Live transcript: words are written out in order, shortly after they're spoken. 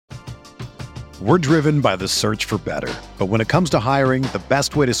We're driven by the search for better. But when it comes to hiring, the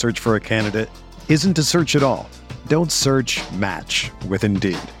best way to search for a candidate isn't to search at all. Don't search, match with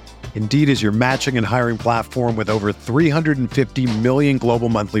Indeed. Indeed is your matching and hiring platform with over 350 million global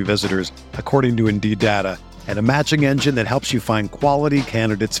monthly visitors, according to Indeed data, and a matching engine that helps you find quality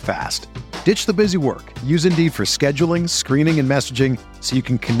candidates fast. Ditch the busy work. Use Indeed for scheduling, screening, and messaging so you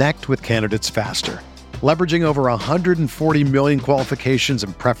can connect with candidates faster. Leveraging over 140 million qualifications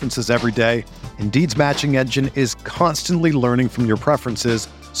and preferences every day, Indeed's matching engine is constantly learning from your preferences,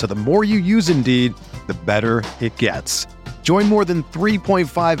 so the more you use Indeed, the better it gets. Join more than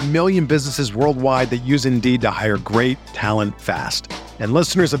 3.5 million businesses worldwide that use Indeed to hire great talent fast. And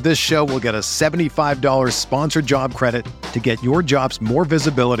listeners of this show will get a $75 sponsored job credit to get your jobs more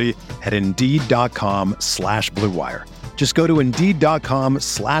visibility at Indeed.com/Blue Wire. Just go to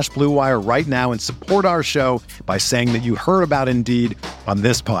Indeed.com/Blue Wire right now and support our show by saying that you heard about Indeed on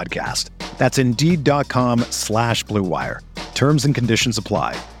this podcast. That's Indeed.com/Blue Wire. Terms and conditions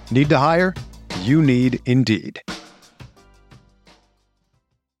apply. Need to hire? You need Indeed.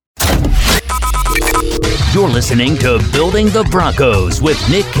 You're listening to Building the Broncos with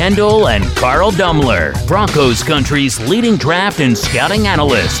Nick Kendall and Carl Dummler, Broncos Country's leading draft and scouting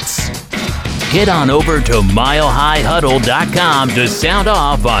analysts. Get on over to milehighhuddle.com to sound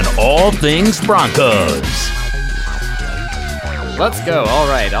off on all things Broncos. Let's go. All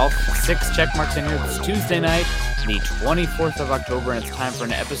right. All 6 check marks in here. It's Tuesday night, the 24th of October, and it's time for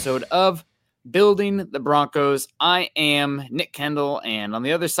an episode of Building the Broncos. I am Nick Kendall, and on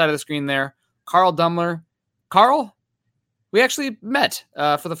the other side of the screen there, Carl Dummler. Carl, we actually met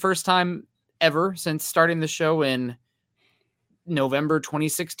for the first time ever since starting the show in November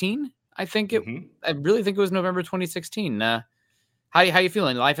 2016. I think it. I really think it was November 2016. How you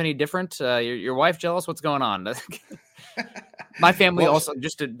feeling? Life any different? Your wife jealous? What's going on? My family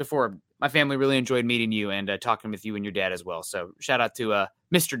my family really enjoyed meeting you and talking with you and your dad as well. So shout out to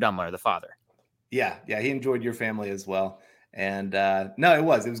Mr. Dummler, the father. Yeah, he enjoyed your family as well. And no, it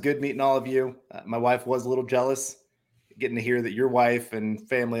was good meeting all of you. My wife was a little jealous getting to hear that your wife and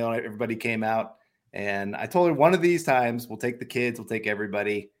family, everybody came out. And I told her one of these times we'll take the kids, we'll take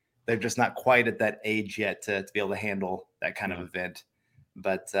everybody. They're just not quite at that age yet to be able to handle that kind of event.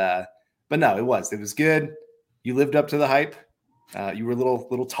 But no, it was good. You lived up to the hype. You were a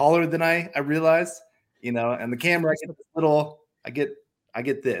little taller than I realized, and the camera, I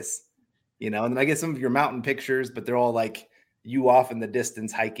get this, and then I get some of your mountain pictures, but they're all like you off in the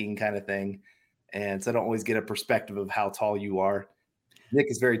distance hiking kind of thing. And so I don't always get a perspective of how tall you are. Nick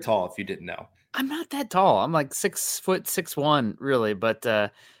is very tall, if you didn't know. I'm not that tall. I'm like 6'1", really,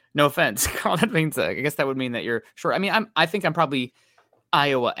 but no offense, Carl. That means I guess that would mean that you're short. I mean, I think I'm probably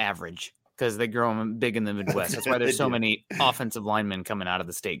Iowa average because they grow them big in the Midwest. That's why there's so many offensive linemen coming out of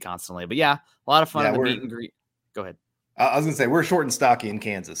the state constantly. But yeah, a lot of fun in the meet and greet. Go ahead. I was going to say, we're short and stocky in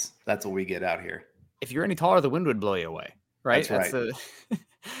Kansas. That's what we get out here. If you're any taller, the wind would blow you away. Right. That's right.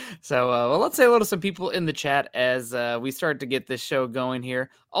 So, well, let's say hello to some people in the chat as we start to get this show going here.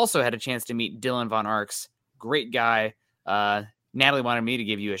 Also had a chance to meet Dylan Von Arx. Great guy. Natalie wanted me to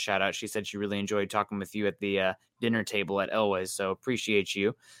give you a shout out. She said she really enjoyed talking with you at the dinner table at Elway's. So appreciate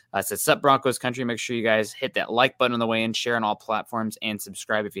you. Said, sup Broncos country. Make sure you guys hit that like button on the way in, share on all platforms, and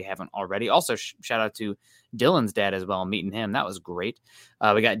subscribe if you haven't already. Also, shout out to Dylan's dad as well, meeting him. That was great.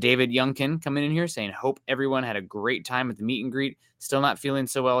 We got David Youngkin coming in here saying, hope everyone had a great time at the meet and greet. Still not feeling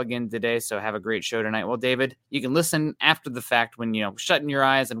so well again today, so have a great show tonight. Well, David, you can listen after the fact when, shutting your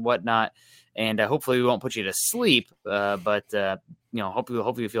eyes and whatnot. And hopefully we won't put you to sleep, but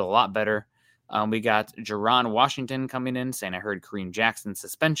hopefully you feel a lot better. We got Jerron Washington coming in saying, I heard Kareem Jackson's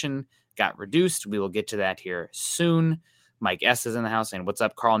suspension got reduced. We will get to that here soon. Mike S. is in the house saying, what's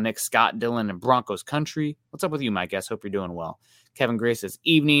up, Carl, Nick, Scott, Dylan, and Broncos country? What's up with you, Mike S.? Hope you're doing well. Kevin Gray says,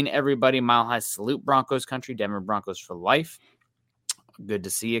 evening, everybody. Mile High salute Broncos country. Denver Broncos for life. Good to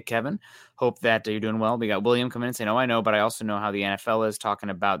see you, Kevin. Hope that you're doing well. We got William coming in saying, I know, but I also know how the NFL is talking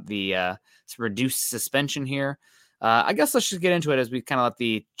about the reduced suspension here. I guess let's just get into it as we kind of let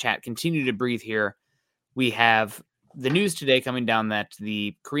the chat continue to breathe here. We have the news today coming down that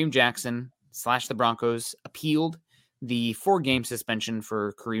the Kareem Jackson / the Broncos appealed the 4-game suspension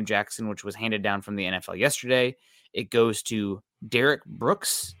for Kareem Jackson, which was handed down from the NFL yesterday. It goes to Derek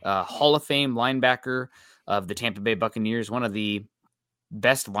Brooks, Hall of Fame linebacker of the Tampa Bay Buccaneers, one of the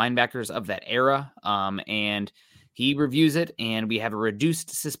best linebackers of that era. And he reviews it, and we have a reduced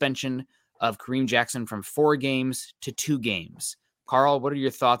suspension of Kareem Jackson from 4 games to 2 games. Carl, what are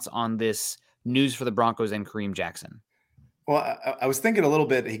your thoughts on this news for the Broncos and Kareem Jackson? Well, I was thinking a little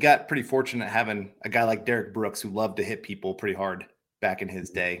bit, he got pretty fortunate having a guy like Derek Brooks who loved to hit people pretty hard back in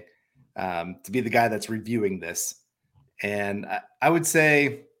his day. to be the guy that's reviewing this. And I would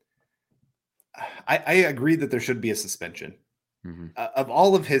say I agree that there should be a suspension. Mm-hmm. Of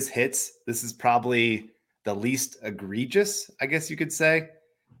all of his hits, this is probably the least egregious, I guess you could say.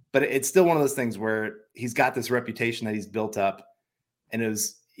 But it's still one of those things where he's got this reputation that he's built up, and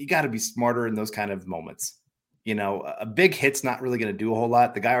you got to be smarter in those kind of moments. You know, a big hit's not really going to do a whole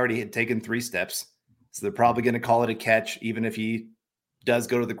lot. The guy already had taken 3 steps, so they're probably going to call it a catch, even if he does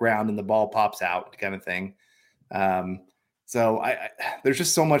go to the ground and the ball pops out, kind of thing. So there's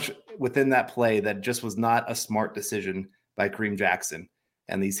just so much within that play that just was not a smart decision by Kareem Jackson.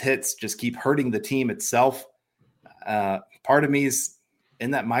 And these hits just keep hurting the team itself. Part of me is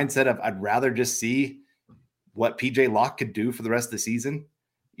in that mindset of I'd rather just see what PJ Locke could do for the rest of the season.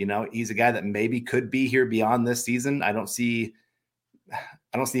 You know, he's a guy that maybe could be here beyond this season. I don't see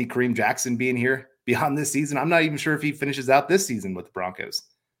Kareem Jackson being here beyond this season. I'm not even sure if he finishes out this season with the Broncos.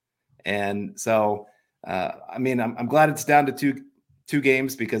 And so, I'm glad it's down to two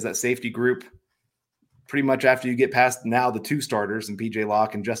games, because that safety group, pretty much after you get past now the 2 starters and PJ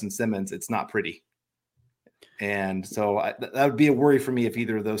Locke and Justin Simmons, it's not pretty. And so that would be a worry for me if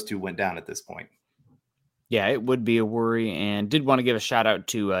either of those 2 went down at this point. Yeah, it would be a worry. And did want to give a shout out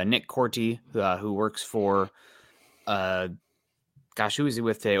to Nick Corti, who works for, who is he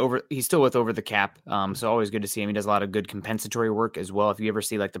with today? He's still with Over the Cap. So always good to see him. He does a lot of good compensatory work as well. If you ever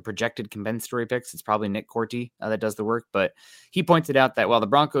see like the projected compensatory picks, it's probably Nick Corti that does the work. But he pointed out that while the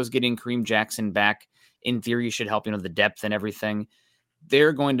Broncos getting Kareem Jackson back, in theory, should help, the depth and everything,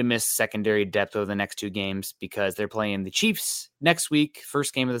 they're going to miss secondary depth over the next 2 games because they're playing the Chiefs next week.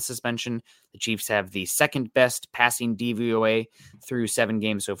 First game of the suspension. The Chiefs have the second best passing DVOA through 7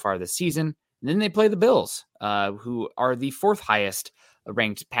 games so far this season. And then they play the Bills, who are the 4th highest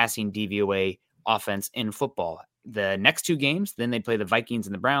ranked passing DVOA offense in football. The next 2 games, then they play the Vikings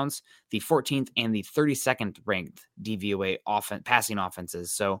and the Browns, the 14th and the 32nd ranked DVOA passing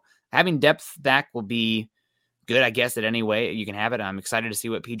offenses. So having depth back will be good, I guess, at any way you can have it. I'm excited to see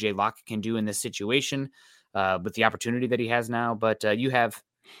what PJ Locke can do in this situation with the opportunity that he has now. But you have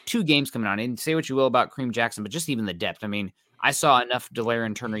 2 games coming on. And say what you will about Kareem Jackson, but just even the depth. I mean, I saw enough Delaire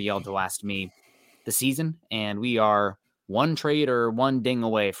and Turner Yell to last me the season, and we are 1 trade or 1 ding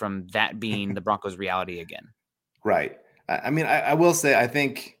away from that being the Broncos' reality again. Right. I will say,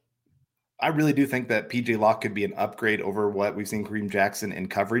 I really do think that PJ Locke could be an upgrade over what we've seen Kareem Jackson in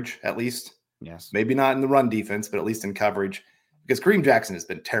coverage, at least. Yes. Maybe not in the run defense, but at least in coverage, because Kareem Jackson has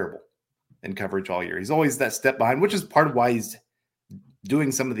been terrible in coverage all year. He's always that step behind, which is part of why he's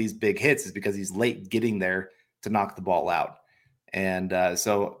doing some of these big hits, is because he's late getting there to knock the ball out. And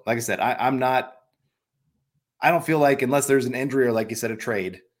so, like I said, I don't feel like, unless there's an injury or, like you said, a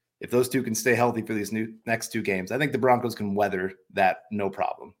trade, if those 2 can stay healthy for these next 2 games, I think the Broncos can weather that no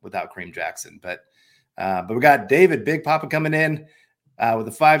problem without Kareem Jackson. But we got David Big Papa coming in with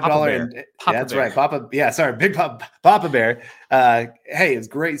a $5. That's right, Papa. Yeah, sorry, Big Papa Bear. Hey, it was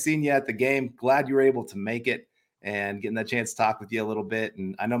great seeing you at the game. Glad you were able to make it and getting that chance to talk with you a little bit.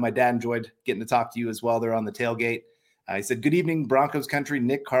 And I know my dad enjoyed getting to talk to you as well there on the tailgate. He said, "Good evening, Broncos country.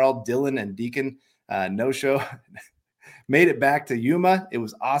 Nick, Carl, Dylan, and Deacon. No show." Made it back to Yuma. It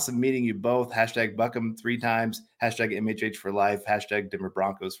was awesome meeting you both. Hashtag Buckham 3 times. Hashtag MHH for life. Hashtag Denver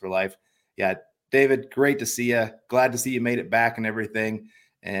Broncos for life. Yeah, David, great to see you. Glad to see you made it back and everything.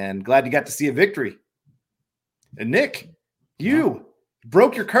 And glad you got to see a victory. And Nick, you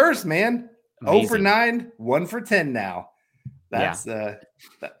broke your curse, man. Amazing. 0 for 9, 1 for 10 now.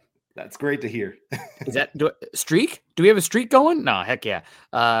 That's great to hear. Is that streak? Do we have a streak going? No, heck yeah.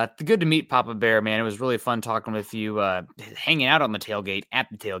 Good to meet Papa Bear, man. It was really fun talking with you, hanging out on the tailgate, at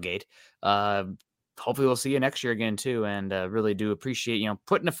the tailgate. Hopefully we'll see you next year again too. And really do appreciate,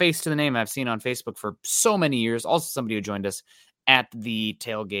 putting a face to the name I've seen on Facebook for so many years. Also somebody who joined us at the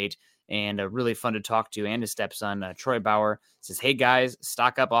tailgate, and really fun to talk to. And his stepson, Troy Bauer, says, "Hey guys,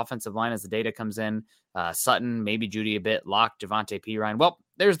 stock up offensive line as the data comes in. Sutton, maybe Judy a bit, Locke, Javonte P. Ryan." Well,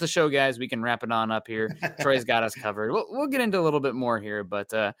 there's the show, guys. We can wrap it on up here. Troy's got us covered. We'll get into a little bit more here,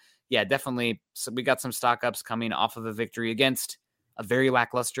 but yeah, definitely. So we got some stock ups coming off of a victory against a very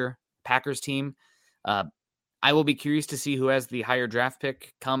lackluster Packers team. I will be curious to see who has the higher draft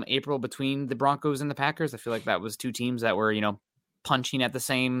pick come April between the Broncos and the Packers. I feel like that was 2 teams that were, punching at the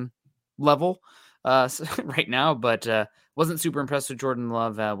same level right now, but wasn't super impressed with Jordan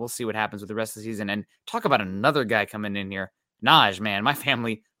Love. We'll see what happens with the rest of the season. And talk about another guy coming in here. Naj, man, my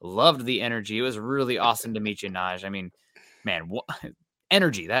family loved the energy. It was really awesome to meet you, Naj. I mean, man,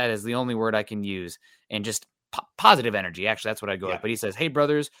 energy, that is the only word I can use. And just positive energy. Actually, that's what I go Yeah. with. But he says, "Hey,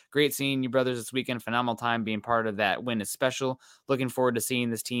 brothers, great seeing you brothers this weekend. Phenomenal time being part of that win is special. Looking forward to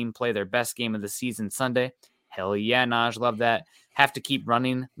seeing this team play their best game of the season Sunday." Hell yeah, Naj, love that. Have to keep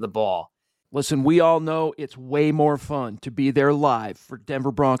running the ball. Listen, we all know it's way more fun to be there live for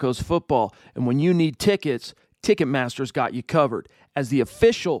Denver Broncos football. And when you need tickets, Ticketmaster's got you covered. As the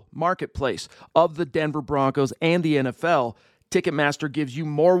official marketplace of the Denver Broncos and the NFL, Ticketmaster gives you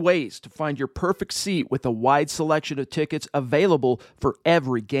more ways to find your perfect seat with a wide selection of tickets available for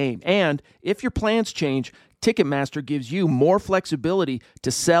every game. And if your plans change, Ticketmaster gives you more flexibility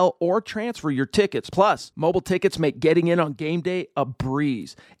to sell or transfer your tickets. Plus, mobile tickets make getting in on game day a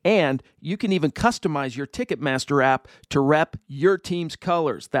breeze. And you can even customize your Ticketmaster app to rep your team's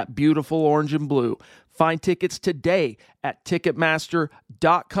colors, that beautiful orange and blue. Find tickets today at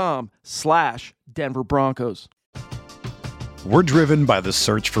Ticketmaster.com/Denver Broncos. We're driven by the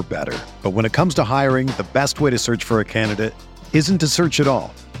search for better. But when it comes to hiring, the best way to search for a candidate isn't to search at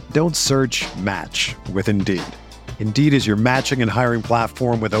all. Don't search, match with Indeed. Indeed is your matching and hiring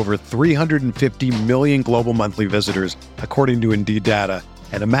platform with over 350 million global monthly visitors, according to Indeed data,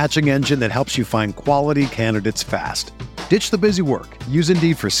 and a matching engine that helps you find quality candidates fast. Ditch the busy work. Use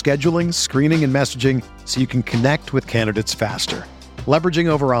Indeed for scheduling, screening, and messaging so you can connect with candidates faster. Leveraging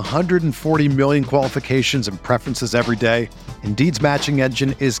over 140 million qualifications and preferences every day, Indeed's matching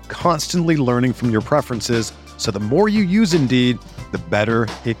engine is constantly learning from your preferences, so the more you use Indeed, the better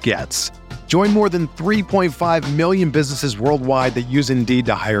it gets. Join more than 3.5 million businesses worldwide that use Indeed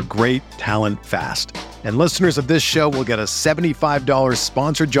to hire great talent fast. And listeners of this show will get a $75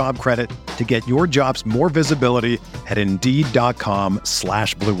 sponsored job credit to get your jobs more visibility at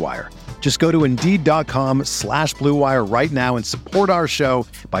Indeed.com/Blue Wire. Just go to Indeed.com/Blue Wire right now and support our show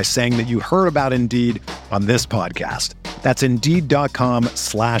by saying that you heard about Indeed on this podcast. That's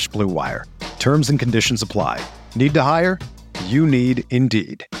Indeed.com/Blue Wire. Terms and conditions apply. Need to hire? You need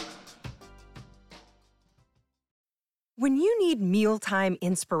Indeed. When you need mealtime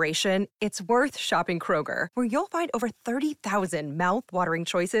inspiration, it's worth shopping Kroger, where you'll find over 30,000 mouth-watering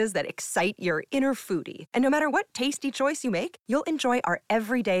choices that excite your inner foodie. And no matter what tasty choice you make, you'll enjoy our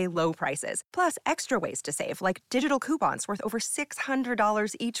everyday low prices, plus extra ways to save, like digital coupons worth over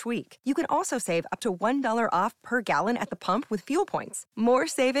 $600 each week. You can also save up to $1 off per gallon at the pump with fuel points. More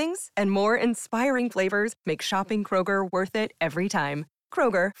savings and more inspiring flavors make shopping Kroger worth it every time.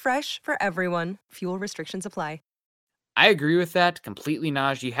 Kroger, fresh for everyone. Fuel restrictions apply. I agree with that completely,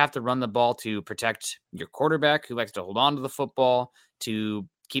 Naj. You have to run the ball to protect your quarterback who likes to hold on to the football, to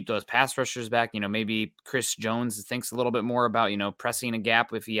keep those pass rushers back. Maybe Chris Jones thinks a little bit more about, pressing a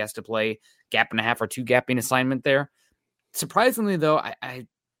gap if he has to play gap and a half or two gapping assignment there. Surprisingly, though, I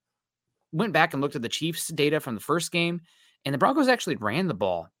went back and looked at the Chiefs data from the first game, and the Broncos actually ran the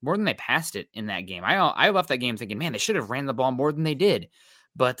ball more than they passed it in that game. I left that game thinking, man, they should have ran the ball more than they did.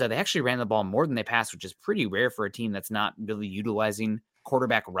 But they actually ran the ball more than they passed, which is pretty rare for a team that's not really utilizing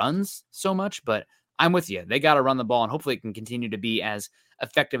quarterback runs so much. But I'm with you. They got to run the ball, and hopefully it can continue to be as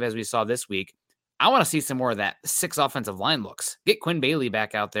effective as we saw this week. I want to see some more of that 6 offensive line looks. Get Quinn Bailey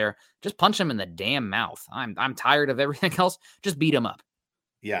back out there. Just punch him in the damn mouth. I'm tired of everything else. Just beat him up.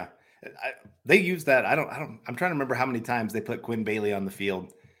 Yeah. They use that. I'm trying to remember how many times they put Quinn Bailey on the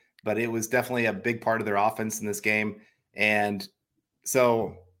field, but it was definitely a big part of their offense in this game. And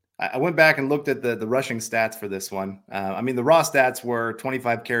so I went back and looked at the rushing stats for this one. The raw stats were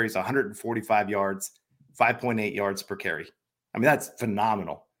 25 carries, 145 yards, 5.8 yards per carry. That's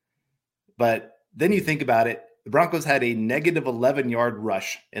phenomenal. But then you think about it, the Broncos had a negative 11-yard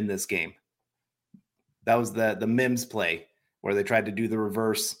rush in this game. That was the Mims play where they tried to do the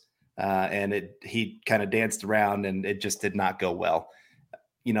reverse and he kind of danced around and it just did not go well.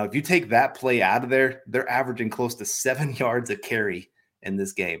 If you take that play out of there, they're averaging close to 7 yards a carry in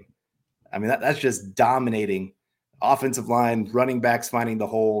this game. That's just dominating offensive line, running backs finding the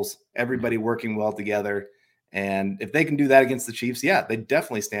holes, everybody working well together. And if they can do that against the Chiefs, yeah, they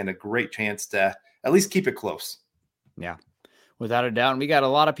definitely stand a great chance to at least keep it close. Yeah, without a doubt. And we got a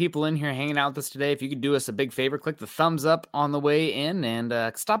lot of people in here hanging out with us today. If you could do us a big favor, click the thumbs up on the way in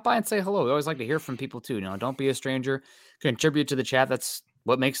and stop by and say hello. We always like to hear from people too. Don't be a stranger. Contribute to the chat. That's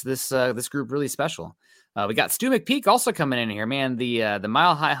what makes this group really special. We got Stu McPeak also coming in here, man. The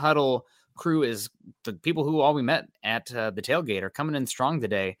Mile High Huddle crew is the people who all we met at the tailgate are coming in strong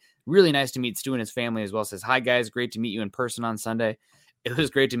today. Really nice to meet Stu and his family as well. Says, hi guys, great to meet you in person on Sunday. It was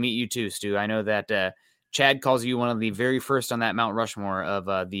great to meet you too, Stu. I know that Chad calls you one of the very first on that Mount Rushmore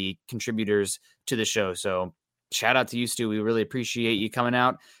of the contributors to the show. So shout out to you, Stu. We really appreciate you coming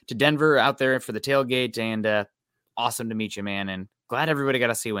out to Denver out there for the tailgate, and awesome to meet you, man. And glad everybody got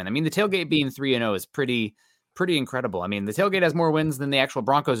to see a win. The tailgate being 3-0 is pretty pretty incredible. I mean, the tailgate has more wins than the actual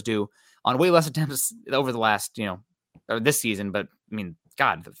Broncos do on way less attempts over the last, or this season. But I mean,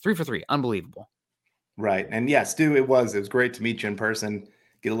 God, 3 for 3, unbelievable. Right. And yeah, Stu, it was great to meet you in person,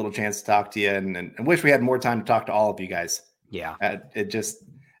 get a little chance to talk to you, and wish we had more time to talk to all of you guys. Yeah.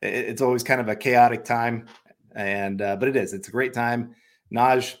 It's always kind of a chaotic time, but it's a great time.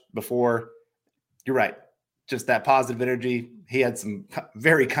 Naj, before, you're right. Just that positive energy. He had some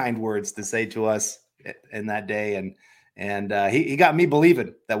very kind words to say to us in that day. And he got me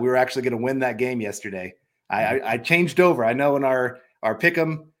believing that we were actually going to win that game yesterday. I changed over. I know in our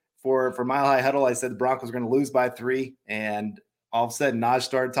pick'em for Mile High Huddle, I said the Broncos were going to lose by 3. And all of a sudden Naj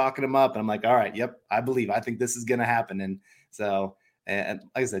started talking him up. And I'm like, all right, yep, I think this is going to happen. And so, and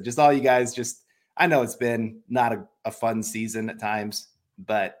like I said, just all you guys, I know it's been not a fun season at times,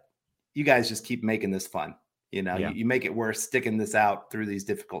 but you guys just keep making this fun. You make it worth sticking this out through these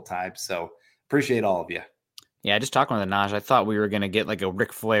difficult times. So appreciate all of you. Yeah, just talking with Naj, I thought we were going to get like a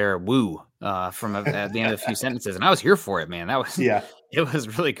Ric Flair woo from at the end of a few sentences, and I was here for it, man. It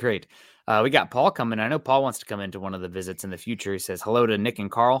was really great. We got Paul coming. I know Paul wants to come into one of the visits in the future. He says hello to Nick and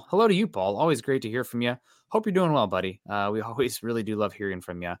Carl. Hello to you, Paul. Always great to hear from you. Hope you're doing well, buddy. We always really do love hearing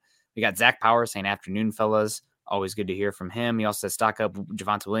from you. We got Zach Power saying afternoon, fellas. Always good to hear from him. He also says stock up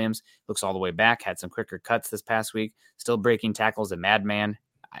Javonte Williams. Looks all the way back. Had some quicker cuts this past week. Still breaking tackles, a madman.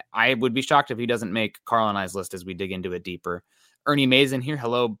 I would be shocked if he doesn't make Carl and I's list as we dig into it deeper. Ernie Mays in here.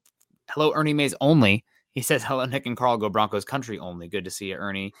 Hello, Ernie Mays only. He says, hello, Nick and Carl, go Broncos country only. Good to see you,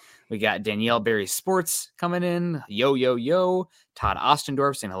 Ernie. We got Danielle Berry Sports coming in. Yo, yo, yo. Todd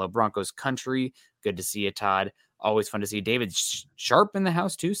Ostendorf saying, hello, Broncos country. Good to see you, Todd. Always fun to see David Sharp in the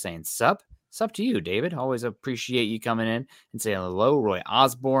house, too, saying, sup. Sup to you, David. Always appreciate you coming in and saying hello. Roy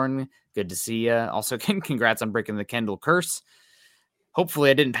Osborne, good to see you. Also, congrats on breaking the Kendall curse. Hopefully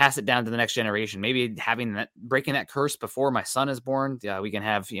I didn't pass it down to the next generation. Maybe breaking that curse before my son is born. We can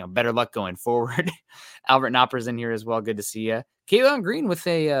have, better luck going forward. Albert Knopper's in here as well. Good to see you. Kayvon Green with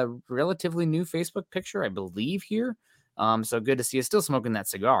a relatively new Facebook picture, I believe here. So good to see you. Still smoking that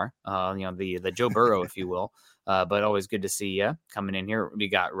cigar, the Joe Burrow, if you will. But always good to see you coming in here. We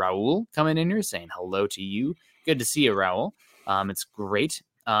got Raul coming in here saying hello to you. Good to see you, Raul. It's great.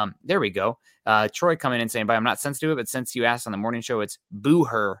 There we go. Troy coming in saying, but I'm not sensitive, but since you asked on the morning show, it's boo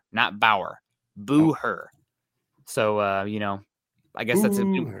her, not Bauer. Boo her. So, I guess that's it.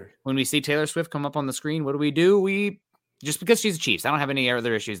 When we see Taylor Swift come up on the screen, what do? We just because she's a Chiefs. I don't have any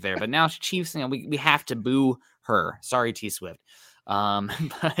other issues there, but now Chiefs, we have to boo her. Sorry, T Swift.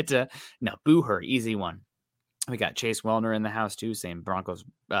 But no, boo her. Easy one. We got Chase Wellner in the house too, saying Broncos,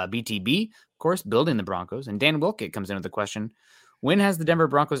 BTB, of course, building the Broncos. And Dan Wilkett comes in with the question, when has the Denver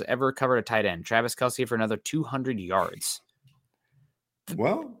Broncos ever covered a tight end? Travis Kelce for another 200 yards.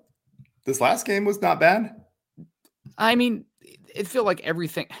 Well, this last game was not bad. I mean, it felt like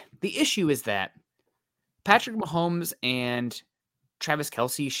everything. The issue is that Patrick Mahomes and Travis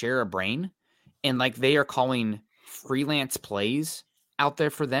Kelce share a brain, and like they are calling freelance plays out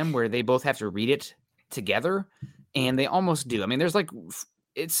there for them where they both have to read it together, and they almost do. I mean,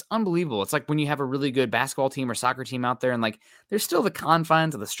 it's unbelievable. It's like when you have a really good basketball team or soccer team out there, and like there's still the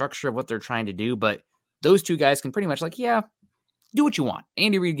confines of the structure of what they're trying to do, but those two guys can pretty much do what you want.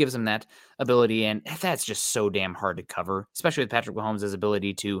 Andy Reid gives them that ability, and that's just so damn hard to cover, especially with Patrick Mahomes'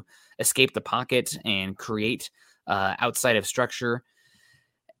 ability to escape the pocket and create outside of structure.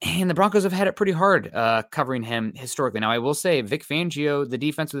 And the Broncos have had it pretty hard covering him historically. Now, I will say Vic Fangio, the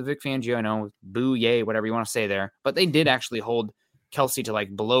defense with Vic Fangio, I know, boo, yay, whatever you want to say there, but they did actually hold Kelce to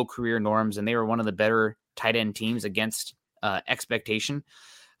like below career norms, and they were one of the better tight end teams against expectation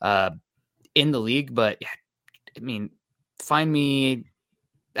in the league. But yeah, I mean, I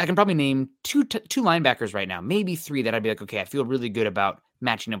can probably name two linebackers right now, maybe 3 that I'd be like, okay, I feel really good about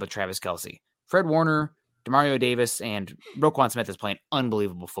matching up with Travis Kelce. Fred Warner, Demario Davis, and Roquan Smith is playing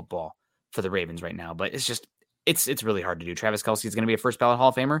unbelievable football for the Ravens right now. But it's really hard to do. Travis Kelce is going to be a first ballot Hall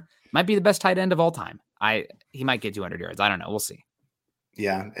of Famer. Might be the best tight end of all time. He might get 200 yards. I don't know. We'll see.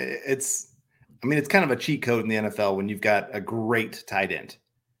 Yeah, it's kind of a cheat code in the NFL when you've got a great tight end.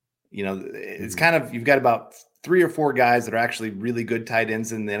 It's kind of, you've got about 3 or 4 guys that are actually really good tight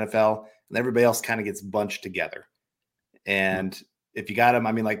ends in the NFL, and everybody else kind of gets bunched together. And if you got them,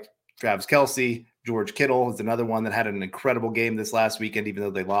 like Travis Kelce, George Kittle is another one that had an incredible game this last weekend, even though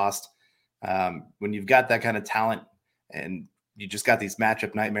they lost. When you've got that kind of talent and you just got these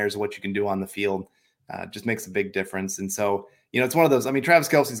matchup nightmares of what you can do on the field, just makes a big difference. And so, it's one of those, Travis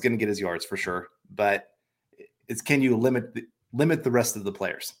Kelce is going to get his yards for sure, but can you limit the rest of the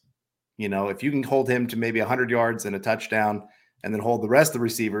players? If you can hold him to maybe 100 yards and a touchdown, and then hold the rest of the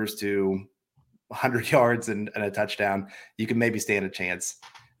receivers to 100 yards and a touchdown, you can maybe stand a chance.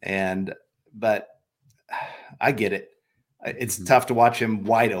 But I get it. It's tough to watch him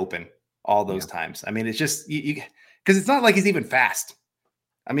wide open all those times. I mean, it's just because it's not like he's even fast.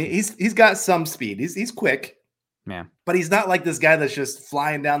 I mean, he's got some speed. He's quick. Yeah. But he's not like this guy that's just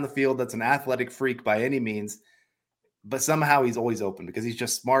flying down the field. That's an athletic freak by any means. But somehow he's always open because he's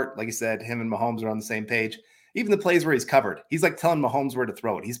just smart. Like you said, him and Mahomes are on the same page. Even the plays where he's covered, he's like telling Mahomes where to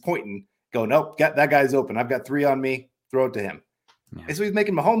throw it. He's pointing, going, nope, that guy's open. I've got 3 on me. Throw it to him. Yeah. And so he's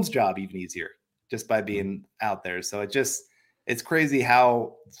making Mahomes' job even easier just by being out there. So it's crazy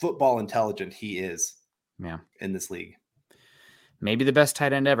how football intelligent he is in this league. Maybe the best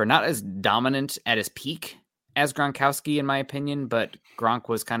tight end ever. Not as dominant at his peak as Gronkowski, in my opinion, but Gronk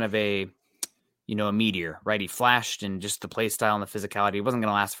was kind of a meteor, right? He flashed, and just the play style and the physicality, it wasn't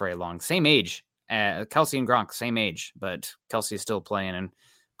going to last very long. Same age, Kelsey and Gronk, same age, but Kelsey is still playing, and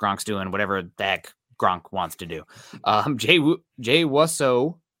Gronk's doing whatever the heck Gronk wants to do. Jay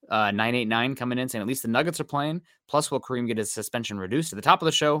Wusso, 989 coming in saying at least the Nuggets are playing. Plus, will Kareem get his suspension reduced? At the top of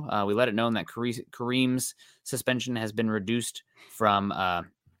the show, we let it known that Kareem's suspension has been reduced from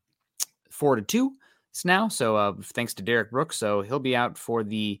 4 to 2 now. So thanks to Derek Brooks. So he'll be out for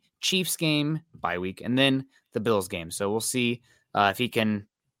the Chiefs game bye week and then the Bills game. So we'll see if he can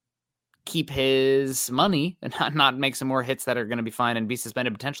keep his money and not make some more hits that are going to be fine and be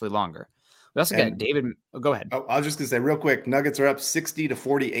suspended potentially longer. We also got David. Go ahead. I was just going to say real quick, Nuggets are up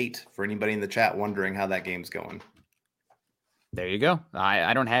 60-48 for anybody in the chat wondering how that game's going. There you go.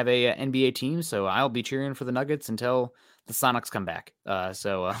 I don't have a NBA team, so I'll be cheering for the Nuggets until the Sonics come back.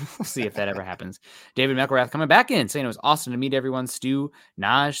 So we'll see if that ever happens. David McElrath coming back in saying it was awesome to meet everyone. Stu,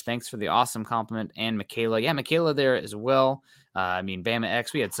 Naj, thanks for the awesome compliment. And Michaela. Yeah, Michaela there as well. Bama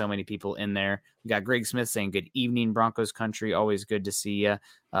X, we had so many people in there. We got Greg Smith saying good evening, Broncos country. Always good to see you.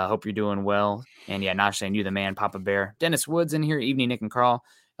 Hope you're doing well. And yeah, Naj saying you the man, Papa Bear. Dennis Woods in here. Evening, Nick and Carl.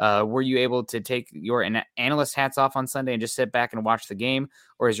 Were you able to take your analyst hats off on Sunday and just sit back and watch the game?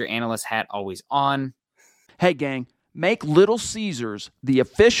 Or is your analyst hat always on? Hey, gang, make Little Caesars the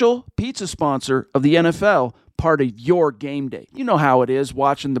official pizza sponsor of the NFL part of your game day. You know how it is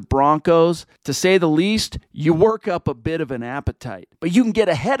watching the Broncos. To say the least, you work up a bit of an appetite. But you can get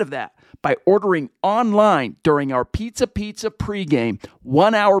ahead of that by ordering online during our Pizza pregame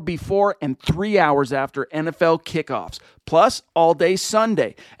 1 hour before and 3 hours after NFL kickoffs, plus all day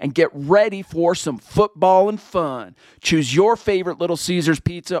Sunday, and get ready for some football and fun. Choose your favorite Little Caesars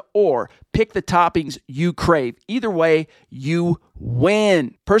pizza or pick the toppings you crave. Either way, you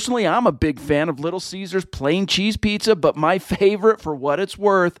win. Personally, I'm a big fan of Little Caesars plain cheese pizza, but my favorite for what it's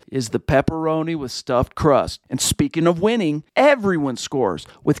worth is the pepperoni with stuffed crust. And speaking of winning, everyone scores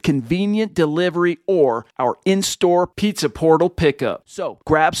with convenient delivery or our in-store pizza portal pickup. So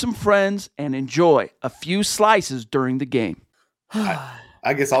grab some friends and enjoy a few slices during the game.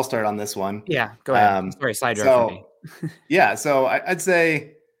 I guess I'll start on this one. Yeah, go ahead. Sorry, sidetrack for me. Yeah, so I'd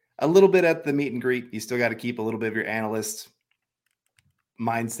say a little bit at the meet and greet. You still got to keep a little bit of your analyst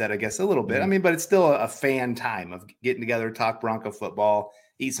mindset, I guess, a little bit. I mean, but it's still a fan time of getting together, talk Bronco football,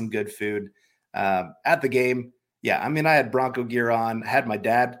 eat some good food. At the game, yeah, I mean, I had Bronco gear on, had my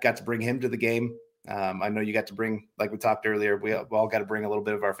dad, got to bring him to the game. I know you got to bring, like we talked earlier, we all got to bring a little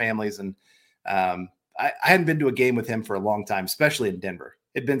bit of our families. And I hadn't been to a game with him for a long time, especially in Denver.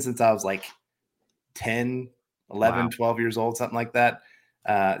 It'd been since I was like 10, 11, 12 years old, something like that.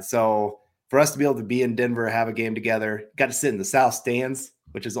 So for us to be able to be in Denver, have a game together, got to sit in the South Stands,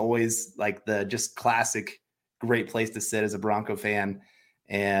 which is always like the just classic, great place to sit as a Bronco fan.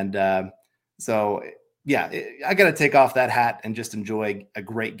 And so, yeah, I got to take off that hat and just enjoy a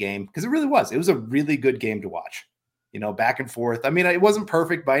great game because it really was. It was a really good game to watch, back and forth. I mean, it wasn't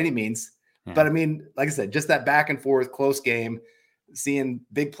perfect by any means, but I mean, like I said, just that back and forth close game, seeing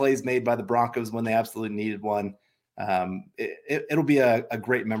big plays made by the Broncos when they absolutely needed one. It'll be a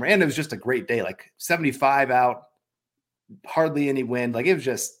great memory. And it was just a great day, like 75 out, hardly any wind. Like it was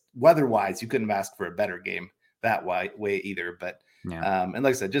just weather-wise, you couldn't have asked for a better game that way either. But and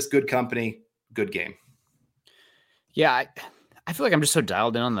like I said, just good company, good game. Yeah, I feel like I'm just so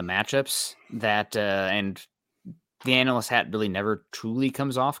dialed in on the matchups that and the analyst hat really never truly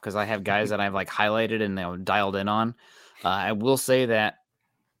comes off because I have guys that I've like highlighted and they're dialed in on. I will say that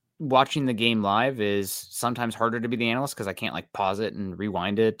watching the game live is sometimes harder to be the analyst because I can't like pause it and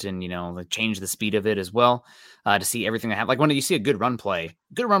rewind it and, like change the speed of it as well to see everything that happens. Like when you see a good run plays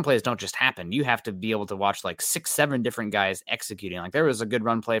don't just happen. You have to be able to watch like 6-7 different guys executing. Like there was a good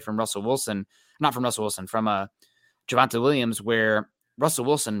run play from from Javonte Williams where Russell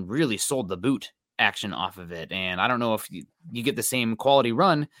Wilson really sold the boot action off of it. And I don't know if you get the same quality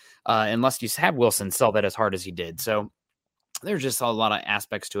run unless you have Wilson sell that as hard as he did. So there's just a lot of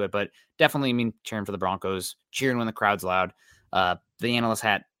aspects to it, but definitely, I mean, cheering for the Broncos, cheering when the crowd's loud. The analyst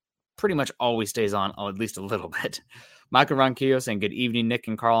hat pretty much always stays on, at least a little bit. Michael Ronquillo saying, good evening, Nick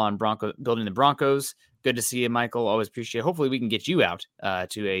and Carl on building the Broncos. Good to see you, Michael. Always appreciate it. Hopefully we can get you out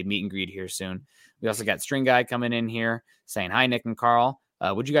to a meet and greet here soon. We also got String Guy coming in here saying, hi, Nick and Carl.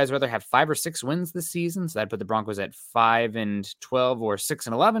 Would you guys rather have 5 or 6 wins this season? So that'd put the Broncos at 5-12 or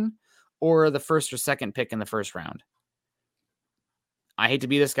 6-11, or the first or second pick in the first round. I hate to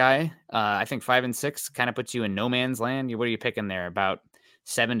be this guy. I think 5-6 kind of puts you in no man's land. What are you picking there? About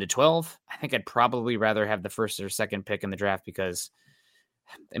 7-12? I think I'd probably rather have the first or second pick in the draft because,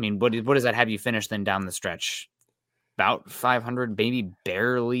 I mean, what does that have you finish then down the stretch? About 500, maybe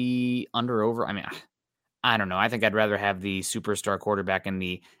barely over. I mean, I don't know. I think I'd rather have the superstar quarterback and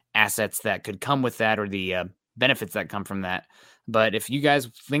the assets that could come with that, or the benefits that come from that. But if you guys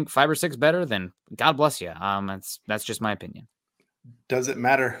think 5 or 6 better, then God bless you. That's just my opinion. Does it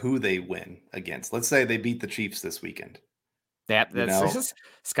matter who they win against? Let's say they beat the Chiefs this weekend. That's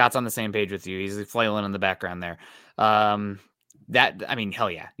Scott's on the same page with you. He's flailing in the background there. I mean,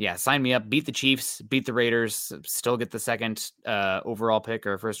 hell yeah. Yeah. Sign me up. Beat the Chiefs, beat the Raiders, still get the second overall pick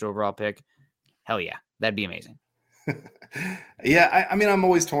or first overall pick. Hell yeah. That'd be amazing. Yeah. I mean, I'm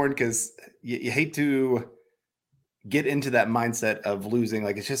always torn because you hate to get into that mindset of losing.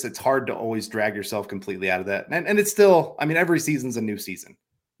 Like, it's hard to always drag yourself completely out of that. And it's still, I mean, every season's a new season.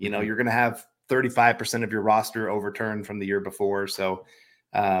 You know, you're going to have 35% of your roster overturned from the year before. So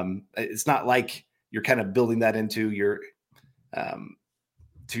it's not like you're kind of building that into your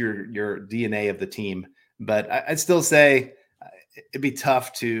DNA of the team. But I'd still say it'd be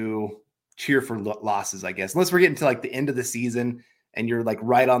tough to cheer for losses, I guess, unless we're getting to like the end of the season and you're like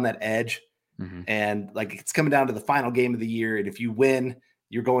right on that edge. Mm-hmm. And like it's coming down to the final game of the year. And if you win,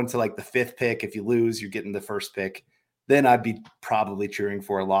 you're going to like the 5th pick. If you lose, you're getting the first pick. Then I'd be probably cheering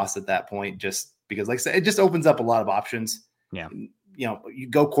for a loss at that point, just because, like I said, it just opens up a lot of options. Yeah. You know, you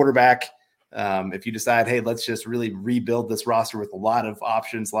go quarterback. If you decide, hey, let's just really rebuild this roster with a lot of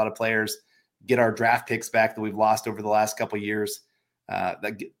options, a lot of players, get our draft picks back that we've lost over the last couple of years.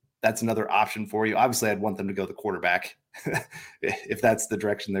 That's another option for you. Obviously, I'd want them to go the quarterback if that's the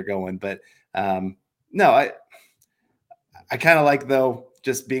direction they're going. But no, I kind of like, though,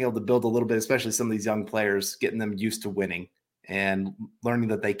 just being able to build a little bit, especially some of these young players, getting them used to winning and learning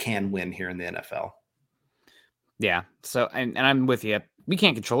that they can win here in the NFL. Yeah. So, and I'm with you. We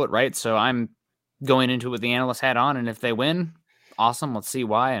can't control it, right? So I'm going into it with the analyst hat on, and if they win, awesome. Let's see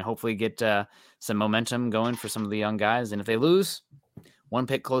why, and hopefully get some momentum going for some of the young guys. And if they lose, 1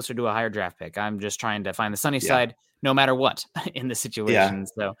 pick closer to a higher draft pick. I'm just trying to find the sunny side no matter what in the situation. Yeah.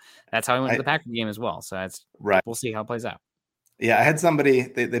 So that's how I went to the Packer game as well. So that's right. We'll see how it plays out. Yeah, I had somebody,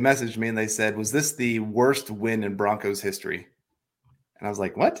 they messaged me and they said, was this the worst win in Broncos history? And I was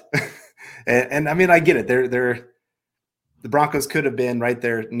like, what? and I mean, I get it. The Broncos could have been right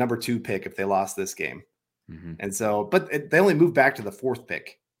there, number 2 pick if they lost this game. Mm-hmm. And so, but they only moved back to the 4th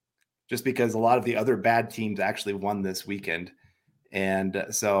pick just because a lot of the other bad teams actually won this weekend. And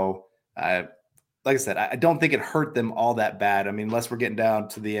so, like I said, I don't think it hurt them all that bad. I mean, unless we're getting down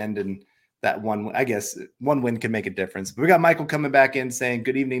to the end and that one, I guess 1 win can make a difference. But we got Michael coming back in saying,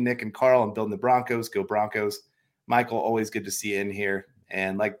 good evening, Nick and Carl. I'm building the Broncos. Go Broncos. Michael, always good to see you in here.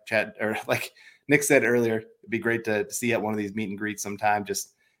 And like Nick said earlier, it'd be great to see you at one of these meet and greets sometime.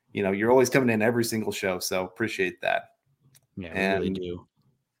 Just, you know, you're always coming in every single show. So appreciate that. Yeah, we really do.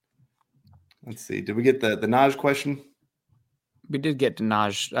 Let's see. Did we get the Naj question? We did get to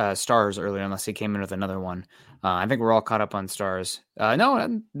Naj stars earlier, unless he came in with another one. I think we're all caught up on stars.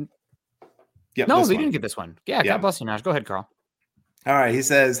 No, we didn't get this one. Yeah, God bless you, Naj. Go ahead, Carl. All right. He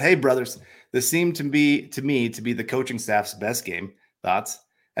says, hey, brothers, this seemed to me to be the coaching staff's best game. Thoughts?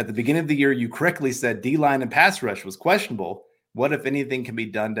 At the beginning of the year, you correctly said D-line and pass rush was questionable. What, if anything, can be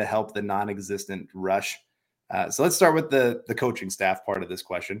done to help the non-existent rush? So let's start with the coaching staff part of this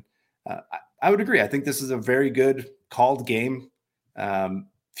question. I would agree. I think this is a very good called game.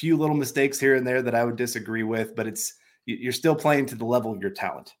 Few little mistakes here and there that I would disagree with, but you're still playing to the level of your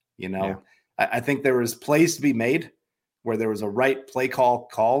talent. You know, yeah. I think there was plays to be made where there was a right play call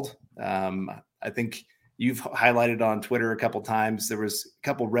called. I think you've highlighted on Twitter a couple times. There was a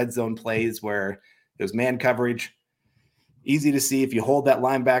couple red zone plays where there was man coverage. Easy to see if you hold that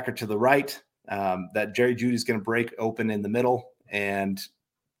linebacker to the right, that Jerry Jeudy's going to break open in the middle, and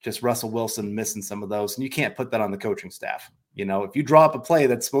just Russell Wilson missing some of those. And you can't put that on the coaching staff. You know, if you draw up a play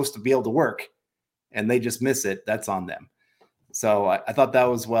that's supposed to be able to work and they just miss it, that's on them. So I thought that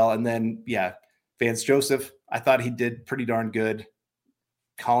was well. And then, Vance Joseph, I thought he did pretty darn good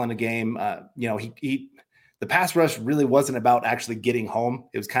calling a game. The pass rush really wasn't about actually getting home.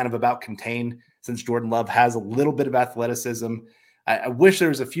 It was kind of about contain, since Jordan Love has a little bit of athleticism. I wish there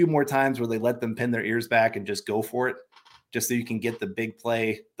was a few more times where they let them pin their ears back and just go for it, just so you can get the big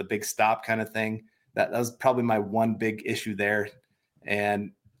play, the big stop kind of thing. That was probably my one big issue there.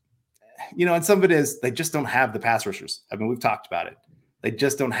 And, and some of it is they just don't have the pass rushers. I mean, we've talked about it. They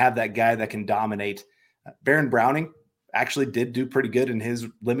just don't have that guy that can dominate. Baron Browning actually did do pretty good in his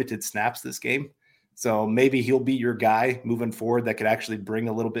limited snaps this game. So maybe he'll be your guy moving forward that could actually bring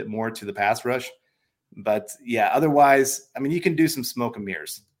a little bit more to the pass rush. But yeah, otherwise, I mean, you can do some smoke and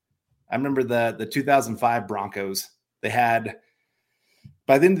mirrors. I remember the 2005 Broncos. They had,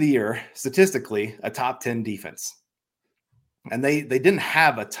 by the end of the year, statistically, a top 10 defense. And they didn't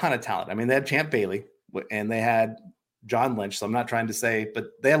have a ton of talent. I mean, they had Champ Bailey and they had John Lynch. So I'm not trying to say, but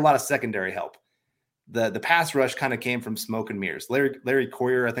they had a lot of secondary help. The pass rush kind of came from smoke and mirrors. Larry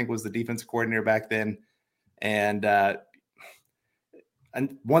Coyer, I think, was the defensive coordinator back then. And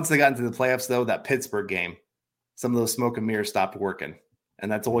once they got into the playoffs, though, that Pittsburgh game, some of those smoke and mirrors stopped working.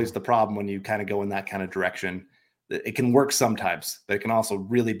 And that's always the problem when you kind of go in that kind of direction. It can work sometimes, but it can also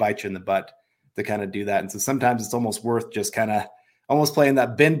really bite you in the butt to kind of do that. And so sometimes it's almost worth just kind of almost playing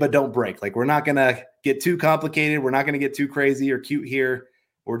that bend but don't break. Like, we're not going to get too complicated. We're not going to get too crazy or cute here.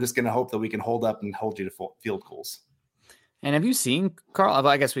 We're just going to hope that we can hold up and hold you to field goals. And have you seen, Carl?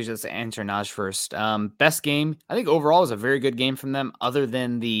 I guess we should just answer Naj first. Best game, I think overall is a very good game from them, other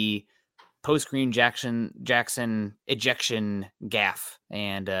than the post-screen Jackson ejection gaff.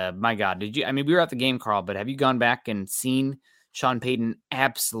 And my God, we were at the game, Carl, but have you gone back and seen Sean Payton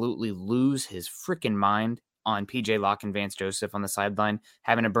absolutely lose his freaking mind on PJ Locke and Vance Joseph on the sideline,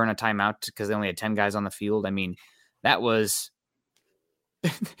 having to burn a timeout because they only had 10 guys on the field? I mean, that was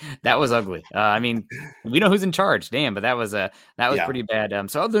ugly. We know who's in charge, damn, but that was pretty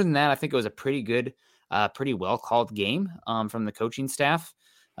bad. So other than that, I think it was a pretty good, pretty well called game from the coaching staff.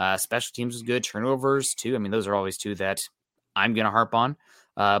 Special teams was good. Turnovers too. I mean, those are always two that I'm going to harp on.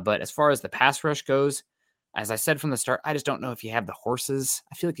 But as far as the pass rush goes, as I said from the start, I just don't know if you have the horses.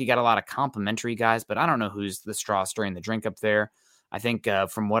 I feel like you got a lot of complimentary guys, but I don't know who's the straw stirring the drink up there. I think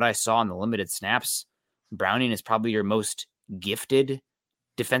from what I saw in the limited snaps, Browning is probably your most gifted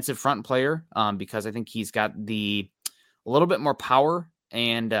defensive front player because I think he's got a little bit more power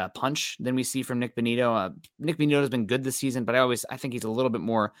and punch than we see from Nick Bonito. Nick Bonito has been good this season, but I think he's a little bit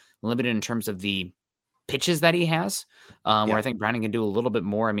more limited in terms of the pitches that he has, where I think Browning can do a little bit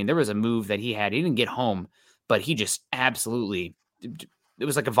more. I mean, there was a move that he had. He didn't get home, but he just absolutely, it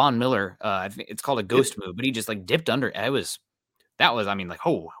was like a Von Miller. I think it's called a ghost move, but he just like dipped under.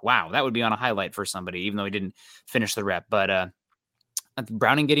 Oh, wow. That would be on a highlight for somebody, even though he didn't finish the rep. But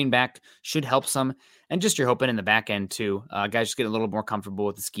Browning getting back should help some. And just you're hoping in the back end too. Guys just get a little more comfortable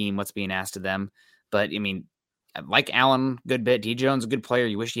with the scheme, what's being asked of them. But I mean, like Allen, good bit. D. Jones, a good player.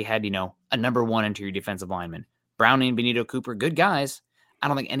 You wish you had, a number one interior defensive lineman. Browning, Benito, Cooper, good guys. I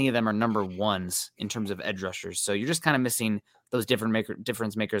don't think any of them are number ones in terms of edge rushers. So you're just kind of missing those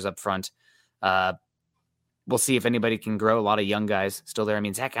difference makers up front. We'll see if anybody can grow. A lot of young guys still there. I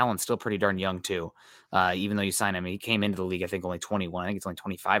mean, Zach Allen's still pretty darn young too. Even though you signed him, he came into the league, I think only 21. I think it's only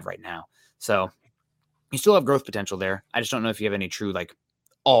 25 right now. So you still have growth potential there. I just don't know if you have any true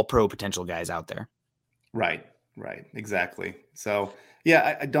all pro potential guys out there. Right. Exactly. So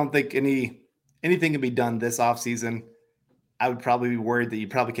yeah, I don't think anything can be done this offseason. I would probably be worried that you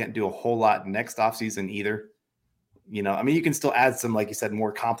probably can't do a whole lot next offseason either. You can still add some, like you said,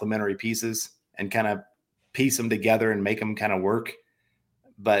 more complementary pieces and kind of piece them together and make them kind of work.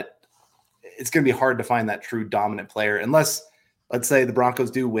 But it's going to be hard to find that true dominant player unless, let's say, the Broncos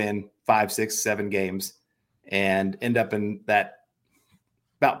do win 5, 6, 7 games and end up in that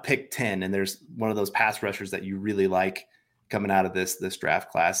about pick 10. And there's one of those pass rushers that you really like coming out of this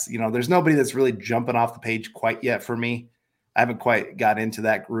draft class. There's nobody that's really jumping off the page quite yet for me. I haven't quite got into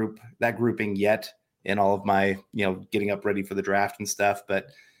that grouping yet in all of my, getting up ready for the draft and stuff. But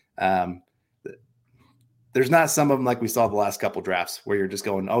there's not some of them like we saw the last couple drafts where you're just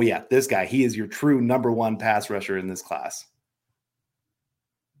going, oh yeah, this guy, he is your true number one pass rusher in this class.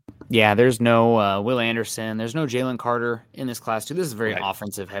 Yeah, there's no Will Anderson. There's no Jalen Carter in this class too. This is very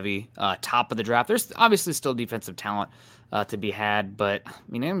offensive heavy top of the draft. There's obviously still defensive talent to be had, but I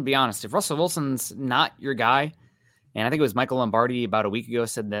mean, I'm gonna be honest, if Russell Wilson's not your guy, and I think it was Michael Lombardi about a week ago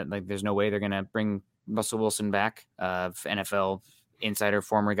said that there's no way they're going to bring Russell Wilson back, NFL insider,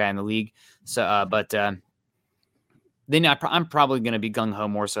 former guy in the league. So, then I'm probably going to be gung-ho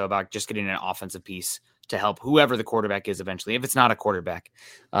more so about just getting an offensive piece to help whoever the quarterback is eventually, if it's not a quarterback,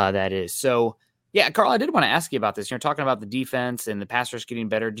 that is. So Yeah, Carl, I did want to ask you about this. You're talking about the defense and the pass rush getting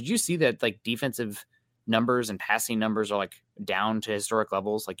better. Did you see that like defensive numbers and passing numbers are like down to historic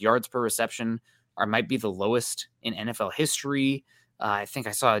levels? Like yards per reception might be the lowest in NFL history. I think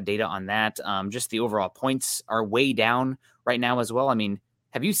I saw data on that. Just the overall points are way down right now as well. I mean,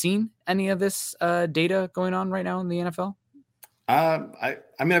 have you seen any of this data going on right now in the NFL? I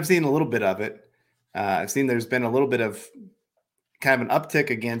mean, I've seen a little bit of it. I've seen there's been a little bit of kind of an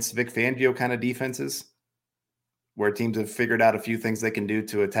uptick against Vic Fangio kind of defenses, where teams have figured out a few things they can do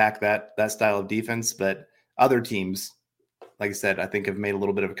to attack that style of defense. But other teams, like I said, I think have made a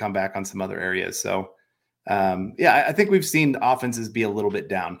little bit of a comeback on some other areas. So, I think we've seen offenses be a little bit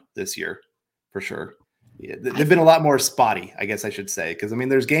down this year for sure. Yeah, they've been a lot more spotty, I guess I should say. Because, I mean,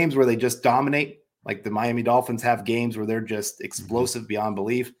 there's games where they just dominate. Like the Miami Dolphins have games where they're just explosive beyond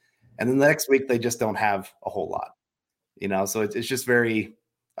belief. And then the next week, they just don't have a whole lot. So it's just very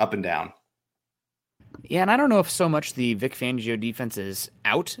up and down. Yeah, and I don't know if so much the Vic Fangio defense is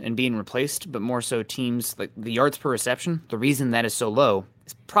out and being replaced, but more so teams like the yards per reception. The reason that is so low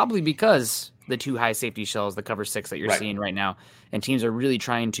is probably because the two high safety shells, the cover six that you're seeing right now, and teams are really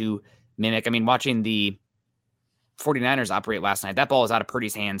trying to mimic. I mean, watching the 49ers operate last night, that ball is out of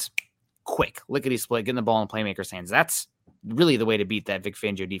Purdy's hands quick, lickety-split, getting the ball in playmakers' hands. That's really the way to beat that Vic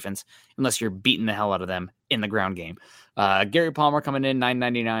Fangio defense, unless you're beating the hell out of them in the ground game. Gary Palmer coming in,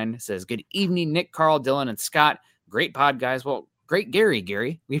 $9.99, says, good evening, Nick, Carl, Dylan, and Scott. Great pod, guys. Well, great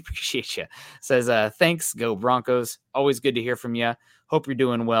Gary. We appreciate you. Says, thanks, go Broncos. Always good to hear from you. Hope you're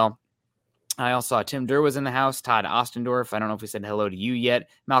doing well. I also saw Tim Durr was in the house, Todd Ostendorf. I don't know if we said hello to you yet.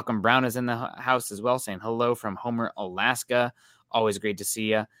 Malcolm Brown is in the house as well, saying hello from Homer, Alaska. Always great to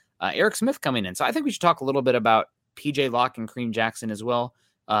see you. Eric Smith coming in. So I think we should talk a little bit about PJ Locke and Kareem Jackson as well,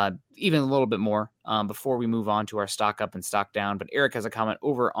 even a little bit more before we move on to our stock up and stock down. But Eric has a comment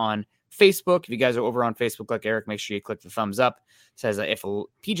over on Facebook. If you guys are over on Facebook like Eric, make sure you click the thumbs up. It says if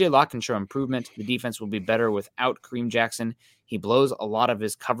PJ Locke can show improvement, the defense will be better without Kareem Jackson. He blows a lot of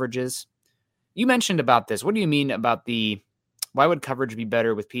his coverages. You mentioned about this. What do you mean about why would coverage be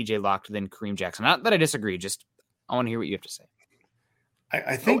better with PJ Locke than Kareem Jackson? Not that I disagree, just I want to hear what you have to say.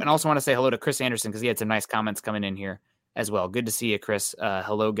 I think, and also want to say hello to Chris Anderson because he had some nice comments coming in here as well. Good to see you, Chris.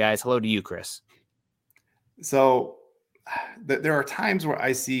 Hello, guys. Hello to you, Chris. So there are times where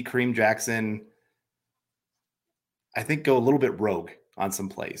I see Kareem Jackson, I think, go a little bit rogue on some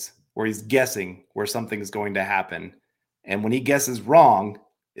plays where he's guessing where something is going to happen. And when he guesses wrong,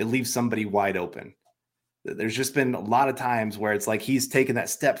 it leaves somebody wide open. There's just been a lot of times where it's like he's taken that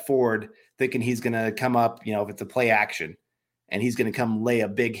step forward thinking he's going to come up, if it's a play action, and he's going to come lay a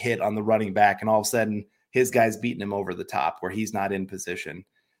big hit on the running back, and all of a sudden his guy's beating him over the top where he's not in position.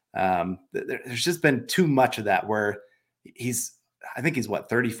 There's just been too much of that where I think he's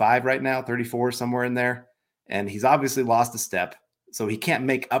 35 right now, 34, somewhere in there. And he's obviously lost a step, so he can't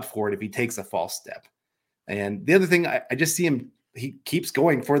make up for it if he takes a false step. And the other thing, I just see him, he keeps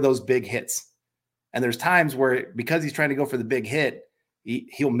going for those big hits. And there's times where, because he's trying to go for the big hit,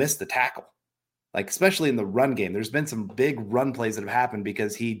 he'll miss the tackle. Like, especially in the run game, there's been some big run plays that have happened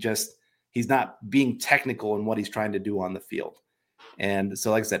because he's not being technical in what he's trying to do on the field. And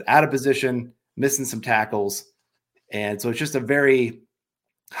so, like I said, out of position, missing some tackles. And so it's just a very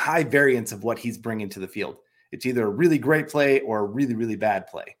high variance of what he's bringing to the field. It's either a really great play or a really, really bad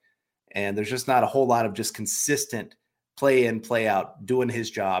play. And there's just not a whole lot of just consistent play in, play out, doing his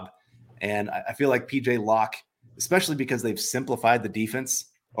job. And I feel like PJ Locke, especially because they've simplified the defense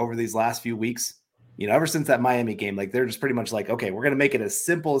over these last few weeks, ever since that Miami game, like they're just pretty much like, okay, we're going to make it as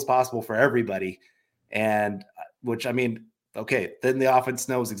simple as possible for everybody. And which, I mean, okay, then the offense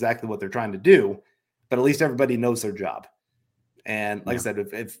knows exactly what they're trying to do, but at least everybody knows their job. And like I said,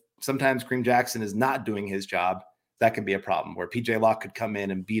 if sometimes Kareem Jackson is not doing his job, that could be a problem where PJ Locke could come in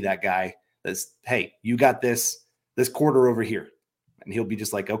and be that guy that's, hey, you got this quarter over here. And he'll be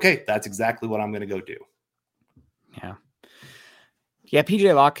just like, okay, that's exactly what I'm going to go do. Yeah. Yeah,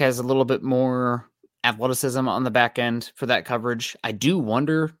 PJ Locke has a little bit more athleticism on the back end for that coverage. I do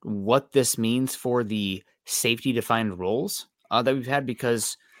wonder what this means for the safety defined roles that we've had,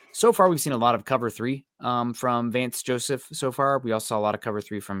 because so far we've seen a lot of cover 3 from Vance Joseph so far. We also saw a lot of cover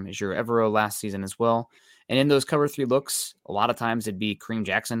 3 from Ejiro Evero last season as well. And in those cover 3 looks, a lot of times it'd be Kareem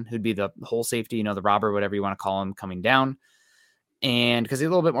Jackson, who'd be the whole safety, the robber, whatever you want to call him, coming down. And because he's a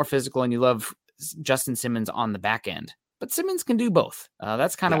little bit more physical and you love Justin Simmons on the back end. But Simmons can do both.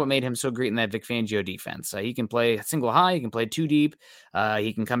 That's kind of what made him so great in that Vic Fangio defense. He can play single high, he can play 2 deep,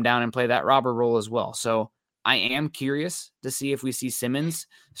 he can come down and play that robber role as well. So I am curious to see if we see Simmons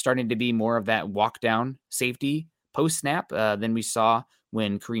starting to be more of that walk down safety post snap than we saw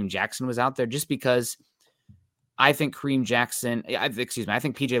when Kareem Jackson was out there, just because I think I think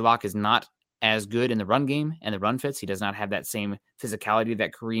PJ Locke is not as good in the run game and the run fits. He does not have that same physicality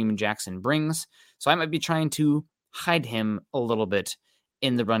that Kareem Jackson brings. So I might be trying to hide him a little bit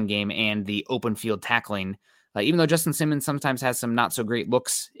in the run game and the open field tackling. Even though Justin Simmons sometimes has some not so great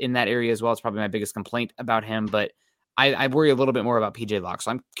looks in that area as well, it's probably my biggest complaint about him. But I worry a little bit more about PJ Locke.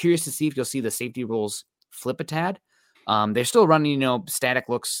 So I'm curious to see if you'll see the safety rules flip a tad. They're still running, static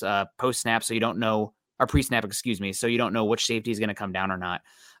looks post snap, so you don't know, or pre snap, so you don't know which safety is going to come down or not.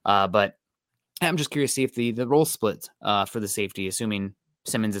 But I'm just curious to see if the role split for the safety, assuming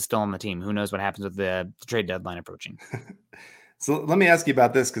Simmons is still on the team. Who knows what happens with the trade deadline approaching? So let me ask you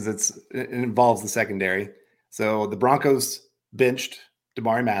about this, because it involves the secondary. So the Broncos benched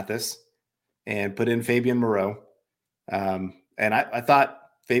Damari Mathis and put in Fabian Moreau. And I thought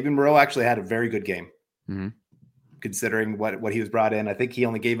Fabian Moreau actually had a very good game, considering what he was brought in. I think he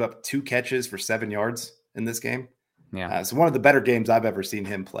only gave up 2 catches for 7 yards in this game. Yeah. So one of the better games I've ever seen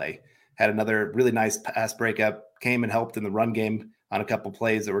him play. Had another really nice pass breakup, came and helped in the run game on a couple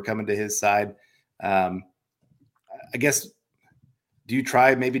plays that were coming to his side. I guess, do you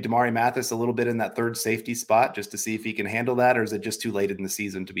try maybe Damari Mathis a little bit in that third safety spot just to see if he can handle that, or is it just too late in the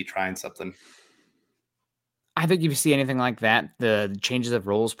season to be trying something? I think if you see anything like that, the changes of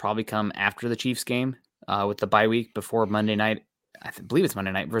roles probably come after the Chiefs game with the bye week before Monday night. I believe it's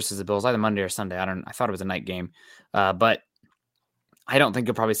Monday night versus the Bills, either Monday or Sunday. I thought it was a night game, but I don't think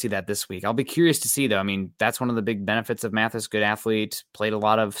you'll probably see that this week. I'll be curious to see, though. I mean, that's one of the big benefits of Mathis. Good athlete, played a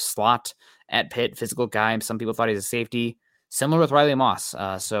lot of slot at Pitt, physical guy. Some people thought he's a safety, similar with Riley Moss.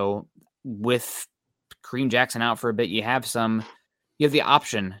 So with Kareem Jackson out for a bit, you have the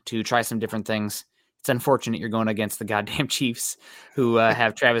option to try some different things. It's unfortunate you're going against the goddamn Chiefs, who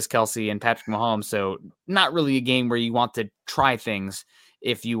have Travis Kelce and Patrick Mahomes. So not really a game where you want to try things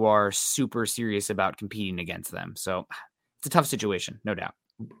if you are super serious about competing against them. So it's a tough situation, no doubt.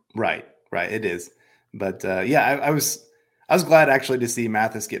 Right. It is. But I was glad actually to see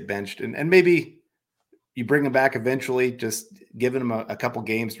Mathis get benched, and maybe you bring him back eventually, just giving him a couple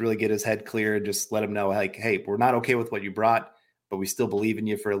games to really get his head clear, just let him know, like, hey, we're not okay with what you brought, but we still believe in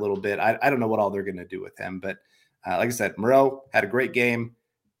you for a little bit. I don't know what all they're going to do with him, but like I said, Moreau had a great game.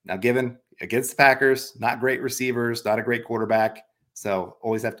 Now, given against the Packers, not great receivers, not a great quarterback, so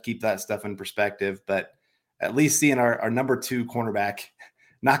always have to keep that stuff in perspective. But at least seeing our number 2 cornerback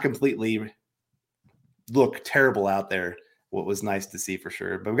not completely look terrible out there, what was nice to see for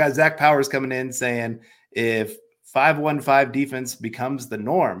sure. But we got Zach Powers coming in saying, if 5-1-5 defense becomes the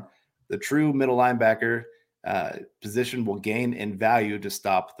norm, the true middle linebacker position will gain in value to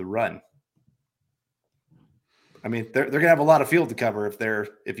stop the run. I mean, they're going to have a lot of field to cover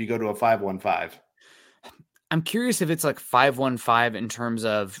if you go to a 5-1-5. I'm curious if it's like 5-1-5 in terms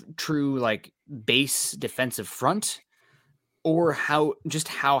of true like base defensive front, or how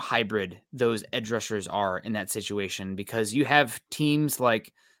hybrid those edge rushers are in that situation, because you have teams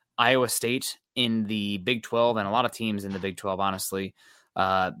like Iowa State in the Big 12 and a lot of teams in the Big 12, honestly,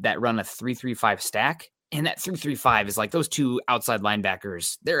 that run a 3-3-5 stack. And that 3-3-5 is like those 2 outside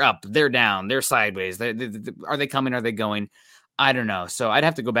linebackers. They're up, they're down, they're sideways. Are they coming? Are they going? I don't know. So I'd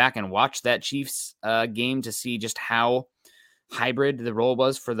have to go back and watch that Chiefs game to see just how hybrid the role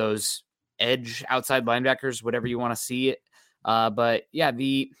was for those edge outside linebackers, whatever you want to see it. But yeah,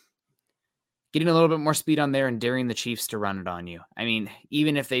 getting a little bit more speed on there and daring the Chiefs to run it on you. I mean,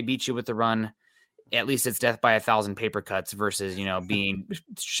 even if they beat you with the run, at least it's death by 1,000 paper cuts versus, being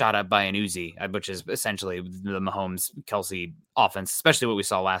shot up by an Uzi, which is essentially the Mahomes Kelce offense, especially what we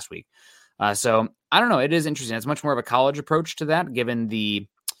saw last week. So I don't know. It is interesting. It's much more of a college approach to that, given the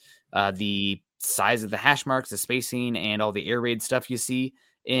size of the hash marks, the spacing, and all the air raid stuff you see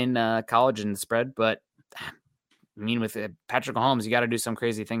in college and the spread. But I mean, with Patrick Mahomes, you got to do some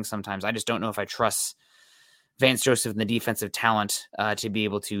crazy things sometimes. I just don't know if I trust Vance Joseph and the defensive talent to be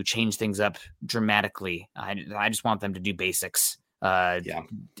able to change things up dramatically. I just want them to do basics,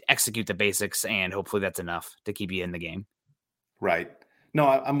 execute the basics, and hopefully that's enough to keep you in the game. Right. No,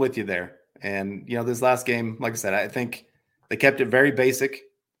 I'm with you there. And, this last game, like I said, I think they kept it very basic,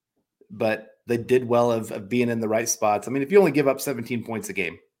 but they did well of being in the right spots. I mean, if you only give up 17 points a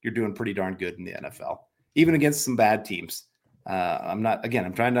game, you're doing pretty darn good in the NFL, even against some bad teams. I'm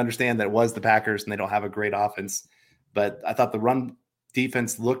trying to understand that it was the Packers and they don't have a great offense, but I thought the run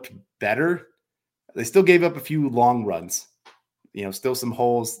defense looked better. They still gave up a few long runs, still some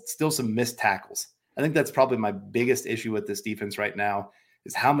holes, still some missed tackles. I think that's probably my biggest issue with this defense right now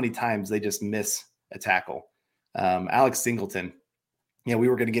is how many times they just miss a tackle. Alex Singleton, we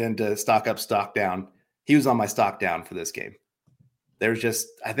were going to get into stock up, stock down. He was on my stock down for this game.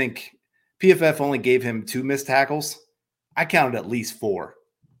 I think PFF only gave him 2 missed tackles. I counted at least 4.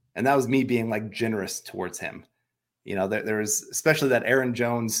 And that was me being like generous towards him. There was especially that Aaron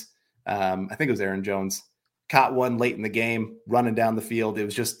Jones. I think it was Aaron Jones caught one late in the game running down the field. It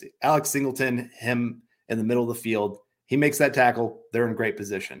was just Alex Singleton, him in the middle of the field. He makes that tackle. They're in great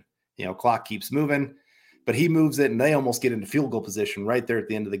position. Clock keeps moving, but he moves it and they almost get into field goal position right there at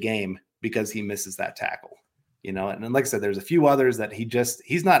the end of the game because he misses that tackle. And then, like I said, there's a few others that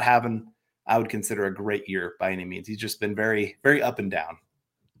he's not having, I would consider, a great year by any means. He's just been very, very up and down.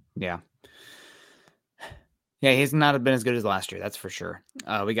 Yeah. Yeah, he's not been as good as last year, that's for sure.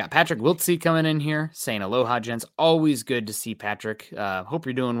 We got Patrick Wiltsey coming in here saying, aloha, gents. Always good to see Patrick. Hope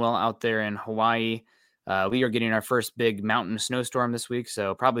you're doing well out there in Hawaii. We are getting our first big mountain snowstorm this week,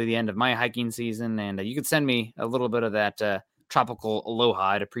 so probably the end of my hiking season. And you could send me a little bit of that tropical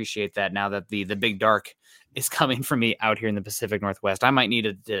aloha. I'd appreciate that now that the big dark is coming for me out here in the Pacific Northwest. I might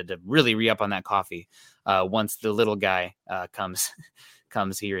need to really re-up on that coffee once the little guy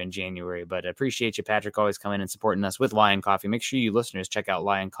comes here in January. But I appreciate you, Patrick, always coming and supporting us with Lion Coffee. Make sure you listeners check out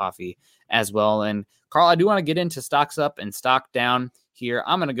Lion Coffee as well. And Carl, I do want to get into stocks up and stock down here.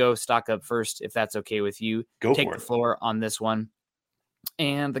 I'm going to go stock up first, if that's okay with you. Take the floor on this one.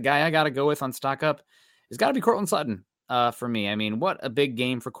 And the guy I got to go with on stock up has got to be Courtland Sutton for me. I mean, what a big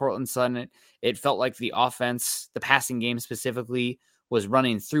game for Courtland Sutton. It felt like the offense, the passing game specifically, was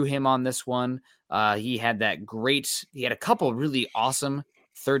running through him on this one. He had a couple really awesome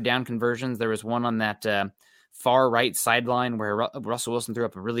third down conversions. There was one on that far right sideline where Russell Wilson threw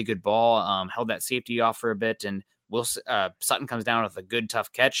up a really good ball, held that safety off for a bit, and Sutton comes down with a good,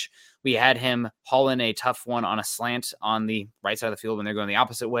 tough catch. We had him haul in a tough one on a slant on the right side of the field when they're going the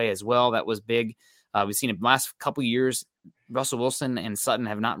opposite way as well. That was big. We've seen it the last couple years. Russell Wilson and Sutton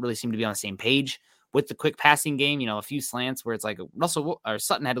have not really seemed to be on the same page with the quick passing game. A few slants where it's like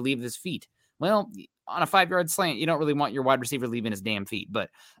Sutton had to leave his feet. Well, on a 5-yard slant, you don't really want your wide receiver leaving his damn feet. But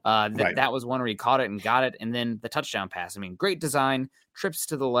right. That was one where he caught it and got it. And then the touchdown pass. I mean, great design, trips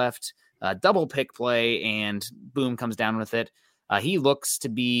to the left, double pick play, and boom, comes down with it. He looks to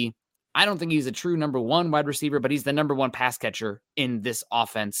be, I don't think he's a true number 1 wide receiver, but he's the number 1 pass catcher in this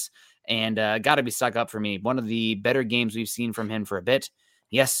offense. And got to be stuck up for me. One of the better games we've seen from him for a bit.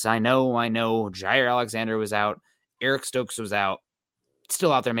 Yes, I know. Jair Alexander was out. Eric Stokes was out.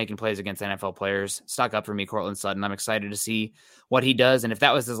 Still out there making plays against NFL players. Stock up for me, Courtland Sutton. I'm excited to see what he does. And if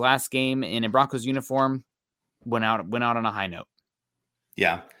that was his last game in a Broncos uniform, went out on a high note.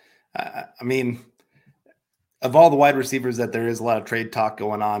 Yeah. I mean, of all the wide receivers that there is a lot of trade talk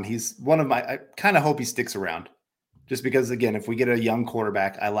going on, he's one of I kind of hope he sticks around. Just because, again, if we get a young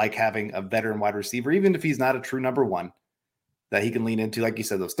quarterback, I like having a veteran wide receiver, even if he's not a true number 1, that he can lean into, like you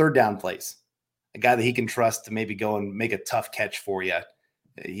said, those third down plays. A guy that he can trust to maybe go and make a tough catch for you.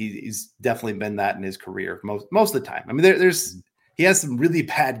 He's definitely been that in his career most of the time. I mean, he has some really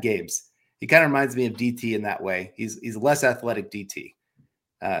bad games. He kind of reminds me of DT in that way. He's less athletic DT.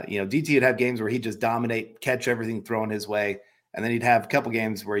 DT would have games where he'd just dominate, catch everything thrown his way, and then he'd have a couple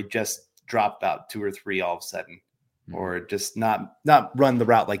games where he'd just drop about 2 or 3 all of a sudden, or just not run the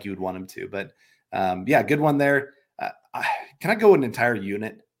route like you would want him to. But good one there. Can I go an entire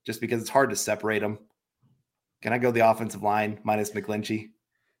unit just because it's hard to separate them? Can I go the offensive line minus McGlinchey?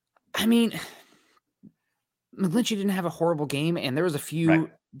 I mean, McGlinchey didn't have a horrible game, and there was a few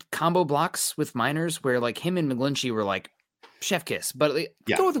combo blocks with Miners where like him and McGlinchey were like chef kiss. But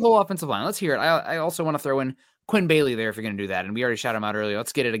go with the whole offensive line. Let's hear it. I also want to throw in Quinn Bailey there if you're going to do that, and we already shouted him out earlier.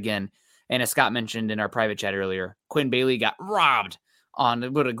 Let's get it again. And as Scott mentioned in our private chat earlier, Quinn Bailey got robbed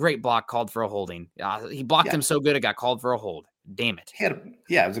on what a great block called for a holding. He blocked him so good it got called for a hold. Damn it.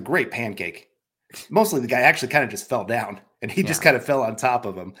 It was a great pancake. Mostly the guy actually kind of just fell down, and he just kind of fell on top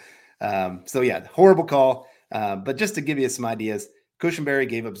of him. Horrible call. But just to give you some ideas, Cushenberry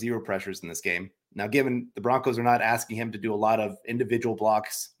gave up 0 pressures in this game. Now, given the Broncos are not asking him to do a lot of individual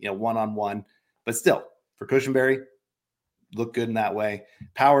blocks, one-on-one, but still, for Cushenberry, looked good in that way.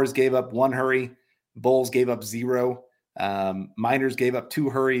 Powers gave up 1 hurry. Bowles gave up 0. Miners gave up 2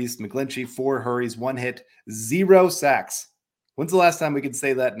 hurries. McGlinchey 4 hurries, 1 hit, 0 sacks. When's the last time we could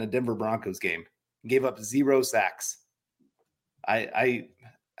say that in a Denver Broncos game? Gave up 0 sacks. I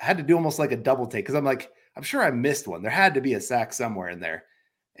had to do almost like a double take because I'm sure I missed one. There had to be a sack somewhere in there.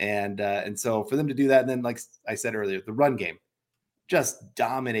 And so for them to do that, and then like I said earlier, the run game, just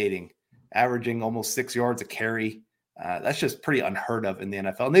dominating, averaging almost 6 yards a carry. That's just pretty unheard of in the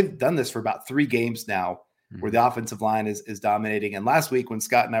NFL. And they've done this for about 3 games now where the offensive line is dominating. And last week when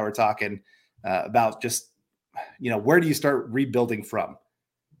Scott and I were talking about just, where do you start rebuilding from?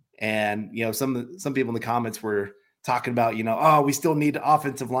 And, some people in the comments were talking about, oh, we still need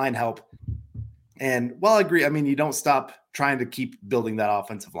offensive line help. And while I agree, I mean, you don't stop trying to keep building that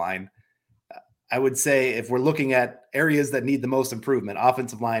offensive line. I would say if we're looking at areas that need the most improvement,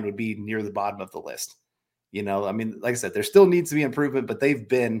 offensive line would be near the bottom of the list. I mean, like I said, there still needs to be improvement, but they've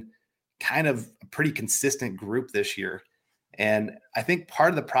been kind of a pretty consistent group this year. And I think part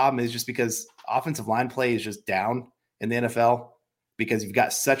of the problem is just because offensive line play is just down in the NFL because you've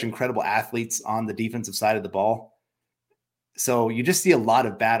got such incredible athletes on the defensive side of the ball. So you just see a lot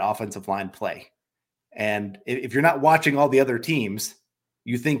of bad offensive line play. And if you're not watching all the other teams,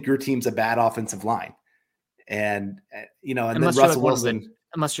 you think your team's a bad offensive line. And, and unless then Russell Wilson.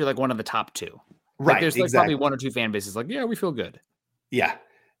 Unless you're like one of the top two. Right. Like there's exactly. probably one or two fan bases like, yeah, we feel good. Yeah.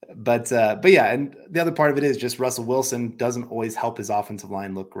 But yeah. And the other part of it is just Russell Wilson doesn't always help his offensive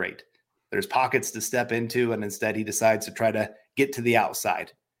line look great. There's pockets to step into, and instead he decides to try to get to the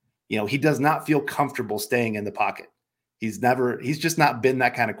outside. He does not feel comfortable staying in the pocket. He's just not been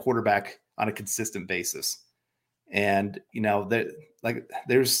that kind of quarterback on a consistent basis. And,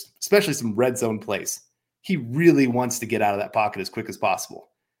 there's especially some red zone plays. He really wants to get out of that pocket as quick as possible.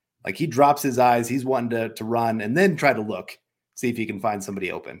 Like he drops his eyes. He's wanting to run and then try to look, see if he can find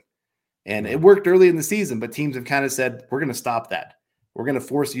somebody open. And it worked early in the season, but teams have kind of said, we're going to stop that. We're going to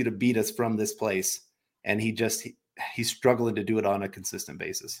force you to beat us from this place. And he's struggling to do it on a consistent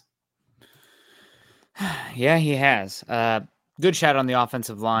basis. Yeah, he has. Good shout on the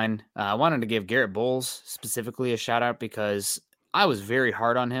offensive line. I wanted to give Garrett Bowles specifically a shout out because I was very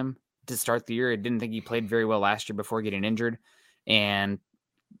hard on him to start the year. I didn't think he played very well last year before getting injured and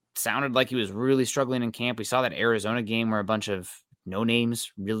sounded like he was really struggling in camp. We saw that Arizona game where a bunch of no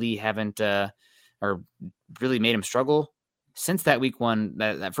names really haven't or really made him struggle. Since that week one,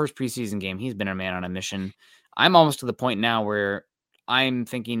 that first preseason game, he's been a man on a mission. I'm almost to the point now where I'm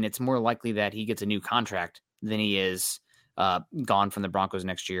thinking it's more likely that he gets a new contract than he is gone from the Broncos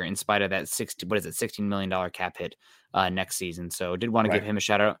next year, in spite of that $16 million cap hit next season. So did want to give him a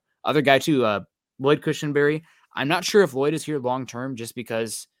shout out. Other guy too, Lloyd Cushenberry. I'm not sure if Lloyd is here long term, just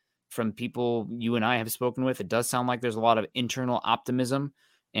because from people you and I have spoken with, it does sound like there's a lot of internal optimism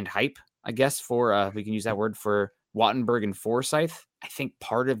and hype, I guess, for we can use that word, for Wattenberg and Forsyth. I think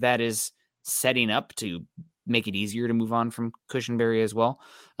part of that is setting up to make it easier to move on from Cushenberry as well.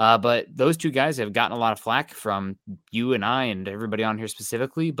 But those two guys have gotten a lot of flack from you and I and everybody on here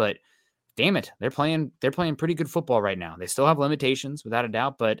specifically, but damn it, they're playing pretty good football right now. They still have limitations without a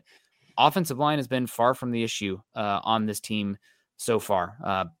doubt, but offensive line has been far from the issue on this team so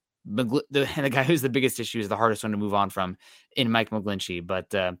far. The guy who's the biggest issue is the hardest one to move on from in Mike McGlinchey,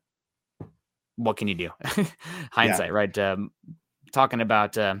 but what can you do? Hindsight, right? Talking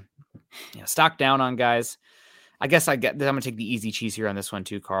about stock down on guys. I guess I'm going to take the easy cheese here on this one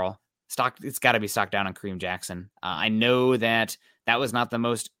too, Carl. It's got to be stock down on Kareem Jackson. I know that was not the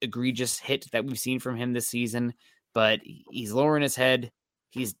most egregious hit that we've seen from him this season, but he's lowering his head.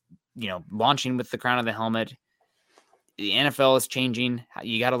 He's, launching with the crown of the helmet. The NFL is changing.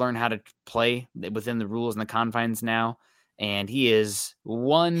 You got to learn how to play within the rules and the confines now. And he is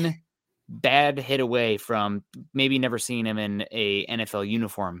one bad hit away from maybe never seeing him in a NFL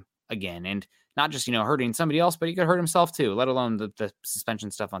uniform again. And not just, hurting somebody else, but he could hurt himself too, let alone the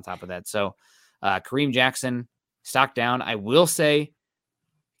suspension stuff on top of that. So Kareem Jackson, stock down. I will say,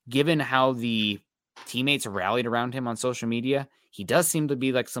 given how the teammates rallied around him on social media, he does seem to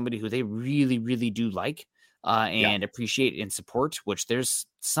be like somebody who they really, really do like and appreciate and support, which there's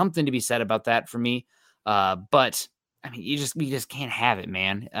something to be said about that for me. But I mean, we just can't have it,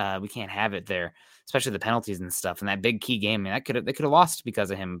 man. We can't have it there, especially the penalties and stuff. And that big key game, man, they could have lost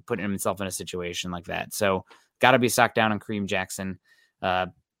because of him putting himself in a situation like that. So got to be stocked down on Kareem Jackson.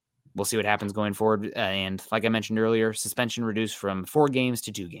 We'll see what happens going forward. And like I mentioned earlier, suspension reduced from 4 games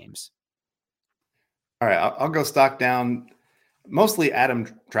to 2 games. All right, I'll go stock down. Mostly Adam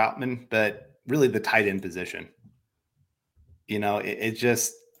Troutman, but really the tight end position. It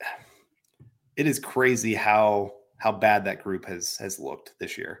is crazy how bad that group has looked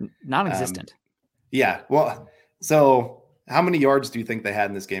this year. Non-existent. Yeah. Well, so how many yards do you think they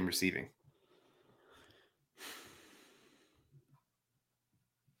had in this game receiving?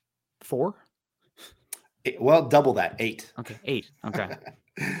 4? Well, double that, 8. Okay, 8. Okay.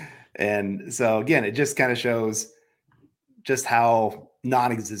 And so again, it just kind of shows just how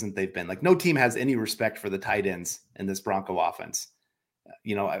non-existent they've been. Like no team has any respect for the tight ends in this Bronco offense.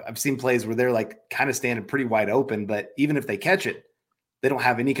 I've seen plays where they're like kind of standing pretty wide open, but even if they catch it, they don't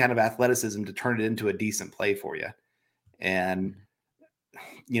have any kind of athleticism to turn it into a decent play for you. And,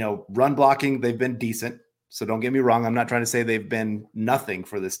 run blocking, they've been decent. So don't get me wrong. I'm not trying to say they've been nothing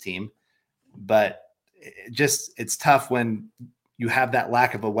for this team, but it's tough when you have that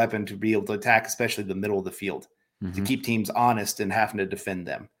lack of a weapon to be able to attack, especially the middle of the field, to keep teams honest and having to defend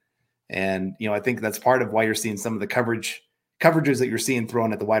them. And, I think that's part of why you're seeing some of the coverages that you're seeing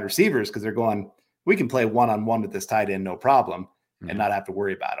thrown at the wide receivers, because they're going, we can play one-on-one with this tight end, no problem, and not have to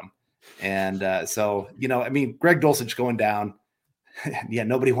worry about him. And so, Greg Dulcich going down. Yeah,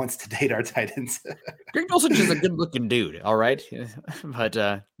 nobody wants to date our tight ends. Greg Dulcich is a good-looking dude, all right? But,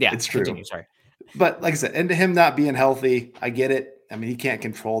 yeah. It's true. Continue, sorry. But like I said, and to him not being healthy, I get it. I mean, he can't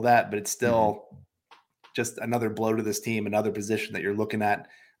control that, but it's still just another blow to this team, another position that you're looking at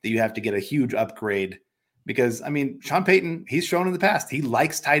that you have to get a huge upgrade. Because, Sean Payton, he's shown in the past, he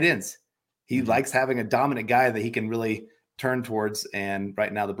likes tight ends. He likes having a dominant guy that he can really turn towards. And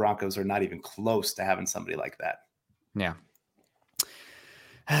right now the Broncos are not even close to having somebody like that. Yeah.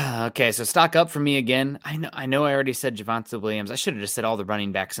 Okay, so stock up for me again. I know I already said Javonte Williams. I should have just said all the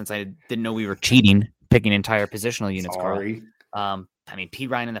running backs since I didn't know we were cheating, picking entire positional units. Sorry. Carl. P.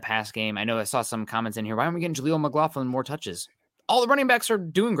 Ryan in the pass game. I know I saw some comments in here. Why aren't we getting Jaleel McLaughlin more touches? All the running backs are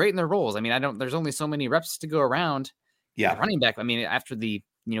doing great in their roles. There's only so many reps to go around. Yeah. Running back. After we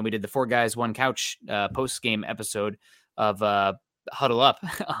did the 4 guys, 1 couch post game episode of Huddle Up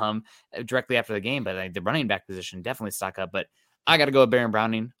directly after the game, but the running back position definitely stock up. But I got to go with Baron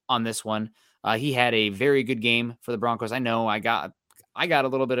Browning on this one. He had a very good game for the Broncos. I know I got a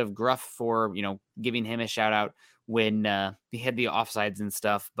little bit of gruff for, giving him a shout out when he had the offsides and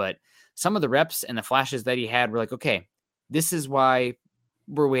stuff, but some of the reps and the flashes that he had were like, okay, this is why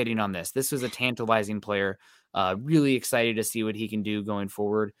we're waiting on this. This was a tantalizing player. Really excited to see what he can do going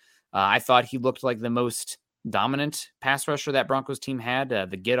forward. I thought he looked like the most dominant pass rusher that Broncos team had.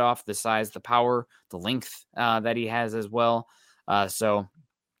 The get off, the size, the power, the length that he has as well. So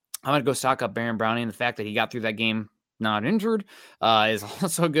I'm going to go stock up Baron Browning. The fact that he got through that game not injured is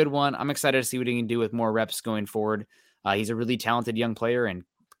also a good one. I'm excited to see what he can do with more reps going forward. He's a really talented young player, and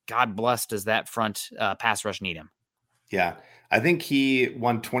God bless does that front pass rush need him. Yeah, I think he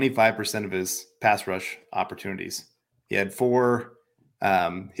won 25% of his pass rush opportunities. He had 4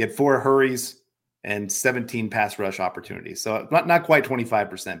 hurries and 17 pass rush opportunities. So not quite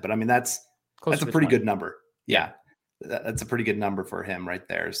 25%, but that's a pretty good number. Yeah. That's a pretty good number for him right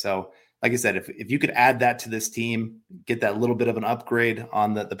there. So like I said, if you could add that to this team, get that little bit of an upgrade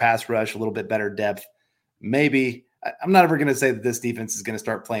on the pass rush, a little bit better depth, maybe I'm not ever going to say that this defense is going to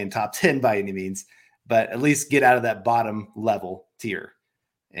start playing top 10 by any means, but at least get out of that bottom level tier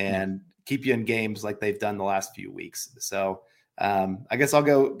and keep you in games like they've done the last few weeks. So I guess I'll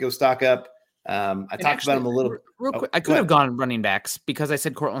go stock up. I talked about him a little real quick. I could have gone running backs because I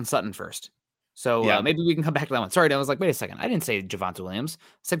said Cortland Sutton first. So maybe we can come back to that one. Sorry, I was like, wait a second. I didn't say Javonte Williams. I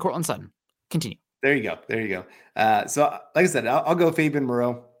said Cortland Sutton. Continue. There you go. So like I said, I'll go Fabian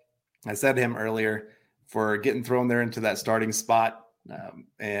Moreau. I said him earlier for getting thrown there into that starting spot.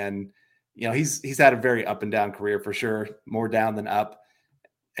 And he's had a very up and down career for sure, more down than up.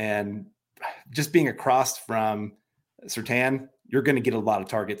 And just being across from Surtain, you're going to get a lot of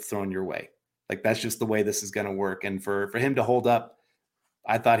targets thrown your way. Like that's just the way this is going to work. And for him to hold up,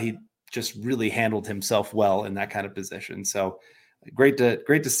 I thought he just really handled himself well in that kind of position. So great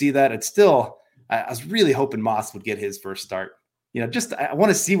to see that. It's still, I was really hoping Moss would get his first start. I want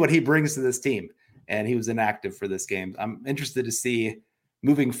to see what he brings to this team. And he was inactive for this game. I'm interested to see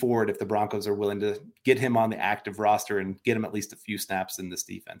moving forward if the Broncos are willing to get him on the active roster and get him at least a few snaps in this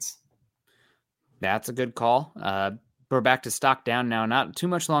defense. That's a good call. We're back to stock down now. Not too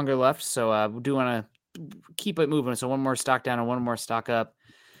much longer left, so we do want to keep it moving. So one more stock down and one more stock up.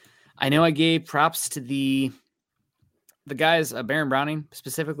 I know I gave props to the guys, Baron Browning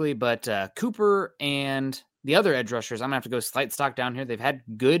specifically, but Cooper and the other edge rushers, I'm going to have to go slight stock down here. They've had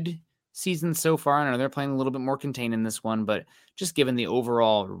good seasons so far. I know they're playing a little bit more contained in this one, but just given the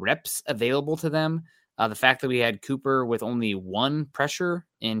overall reps available to them, the fact that we had Cooper with only 1 pressure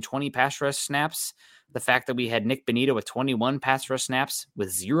in 20 pass rush snaps, the fact that we had Nick Bonita with 21 pass rush snaps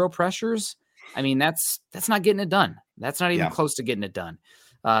with 0 pressures, that's not getting it done. That's not even close to getting it done.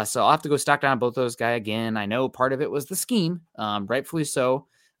 So I'll have to go stock down both those guys again. I know part of it was the scheme, rightfully so,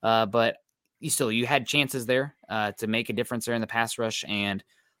 but you had chances there to make a difference there in the pass rush, and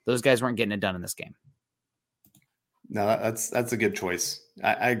those guys weren't getting it done in this game. No, that's a good choice.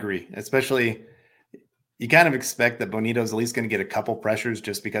 I agree. Especially, you kind of expect that Bonito's at least going to get a couple pressures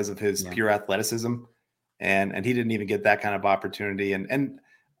just because of his pure athleticism, and he didn't even get that kind of opportunity. And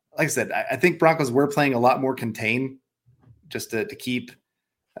like I said, I think Broncos were playing a lot more contain just to keep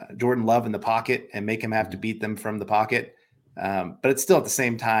Jordan Love in the pocket and make him have to beat them from the pocket. But it's still at the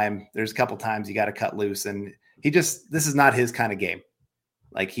same time, there's a couple times you got to cut loose, and this is not his kind of game.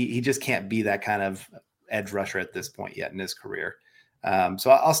 Like he just can't be that kind of edge rusher at this point yet in his career.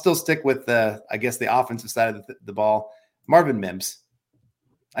 So I'll still stick with the offensive side of the ball. Marvin Mims.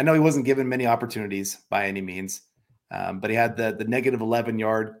 I know he wasn't given many opportunities by any means, but he had the negative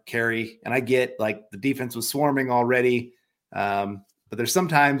 11-yard carry. And I get like the defense was swarming already. But there's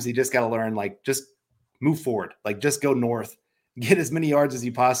sometimes you just got to learn, like, just move forward, like just go north, get as many yards as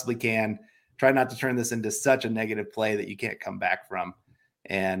you possibly can. Try not to turn this into such a negative play that you can't come back from.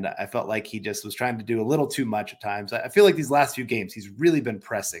 And I felt like he just was trying to do a little too much at times. I feel like these last few games, he's really been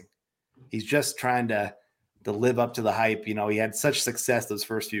pressing. He's just trying to live up to the hype. You know, he had such success those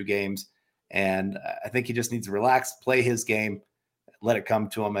first few games. And I think he just needs to relax, play his game, let it come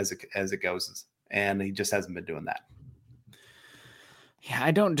to him as it goes. And he just hasn't been doing that. Yeah,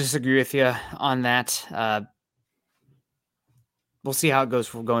 I don't disagree with you on that. We'll see how it goes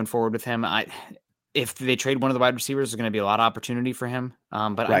going forward with him. If they trade one of the wide receivers, there's going to be a lot of opportunity for him.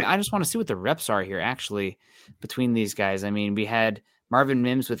 But right. I just want to see what the reps are here, actually, between these guys. I mean, we had Marvin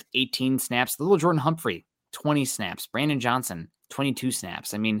Mims with 18 snaps, the little Jordan Humphrey, 20 snaps, Brandon Johnson, 22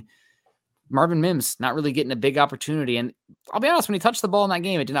 snaps. I mean, Marvin Mims not really getting a big opportunity. And I'll be honest, when he touched the ball in that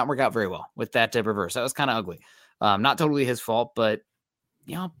game, it did not work out very well with that reverse. That was kind of ugly. Not totally his fault, but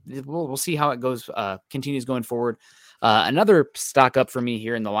you know, we'll see how it goes, continues going forward. Another stock up for me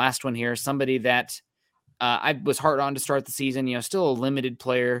here in the last one here, somebody that I was hard on to start the season, you know, still a limited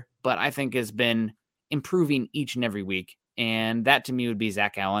player, but I think has been improving each and every week. And that to me would be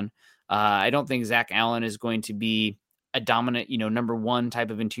Zach Allen. I don't think Zach Allen is going to be a dominant, you know, number one type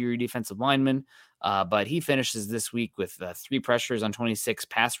of interior defensive lineman. But he finishes this week with 3 pressures on 26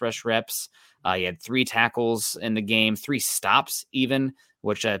 pass rush reps. He had 3 tackles in the game, 3 stops even,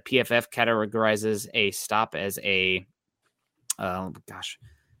 which PFF categorizes a stop as a, here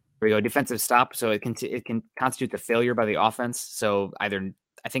we go, defensive stop. So it can constitute a failure by the offense. So either,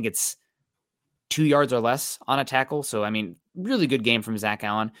 I think it's 2 yards or less on a tackle. So, I mean, really good game from Zach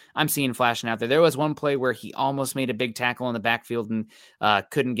Allen. I'm seeing flashing out there. There was one play where he almost made a big tackle in the backfield and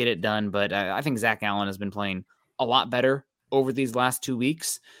couldn't get it done. But I think Zach Allen has been playing a lot better over these last 2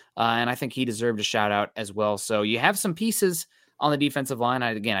 weeks. And I think he deserved a shout out as well. So you have some pieces on the defensive line.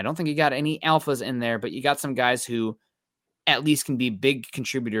 I don't think you got any alphas in there, but you got some guys who at least can be big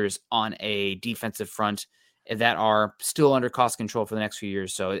contributors on a defensive front that are still under cost control for the next few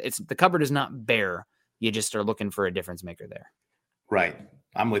years. So the cupboard is not bare. You just are looking for a difference maker there. Right.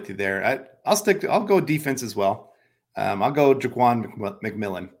 I'm with you there. I'll go defense as well. I'll go Jaquan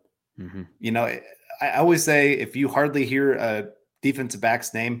McMillan. Mm-hmm. You know, I always say if you hardly hear a defensive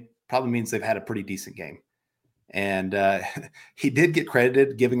back's name, probably means they've had a pretty decent game. And he did get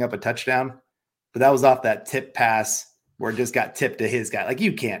credited giving up a touchdown, but that was off that tip pass where it just got tipped to his guy. Like,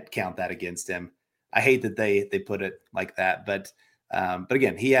 you can't count that against him. I hate that they put it like that, but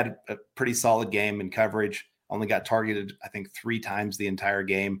again, he had a pretty solid game in coverage. Only got targeted, I think, 3 times the entire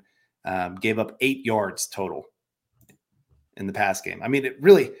game. Gave up 8 yards total in the pass game. I mean,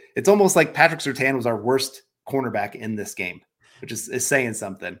 it's almost like Patrick Surtain was our worst cornerback in this game, which is saying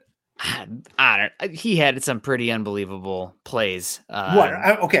something. He had some pretty unbelievable plays.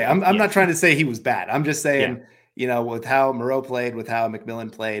 I'm not trying to say he was bad. I'm just saying, you know, with how Moreau played, with how McMillan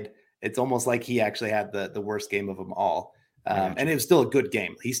played, it's almost like he actually had the worst game of them all. And it was still a good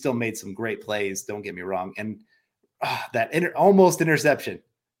game. He still made some great plays. Don't get me wrong. And that almost interception,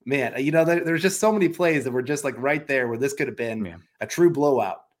 man, you know, there's just so many plays that were just like right there where this could have been a true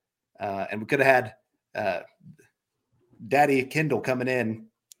blowout. And we could have had Daddy Kendall coming in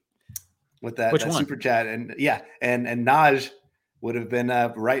with that super chat. And and Naj would have been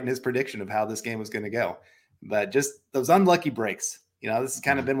right in his prediction of how this game was going to go. But just those unlucky breaks. You know, this has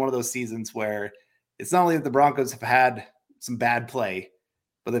kind of been one of those seasons where it's not only that the Broncos have had some bad play,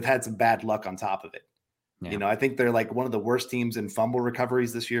 but they've had some bad luck on top of it. Yeah. You know, I think they're like one of the worst teams in fumble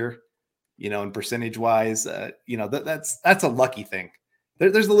recoveries this year, you know, and percentage wise, you know, that's a lucky thing.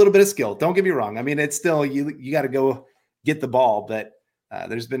 There's a little bit of skill. Don't get me wrong. I mean, it's still, you got to go get the ball, but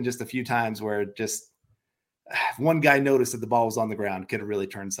there's been just a few times where just one guy noticed that the ball was on the ground, could have really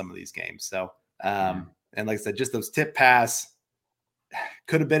turned some of these games. So, and like I said, just those tip pass,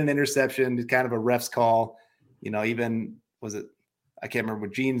 could have been an interception, kind of a ref's call, you know, even I can't remember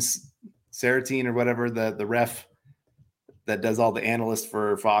what Gene Saratine or whatever, the ref that does all the analysts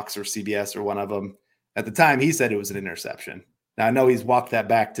for Fox or CBS or one of them. At the time, he said it was an interception. Now, I know he's walked that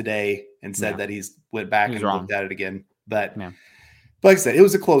back today and said that he's went back and looked at it again. But like I said, it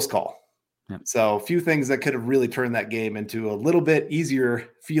was a close call. Yeah. So a few things that could have really turned that game into a little bit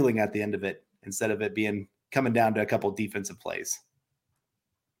easier feeling at the end of it, instead of it coming down to a couple defensive plays.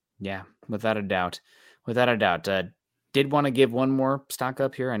 Yeah, without a doubt. Without a doubt. Did want to give one more stock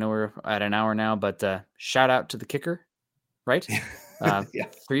up here. I know we're at an hour now, but shout out to the kicker, right? Yeah.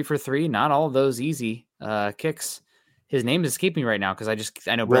 3 for 3. Not all of those easy kicks. His name is escaping me right now because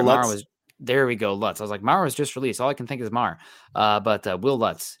I know Will Brett Maher Lutz. was there. We go, Lutz. I was like, Maher was just released. All I can think is Maher. But Will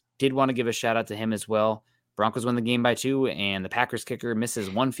Lutz, did want to give a shout out to him as well. Broncos win the game by 2, and the Packers kicker misses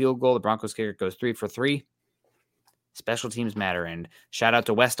 1 field goal. The Broncos kicker goes 3 for 3. Special teams matter. And shout out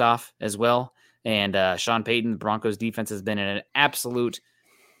to Westhoff as well. And Sean Payton, the Broncos defense has been in an absolute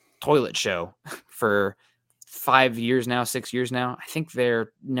toilet show for 5 years now, 6 years now. I think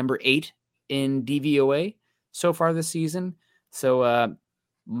they're number 8 in DVOA so far this season. So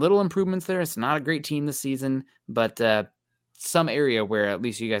little improvements there. It's not a great team this season, but some area where at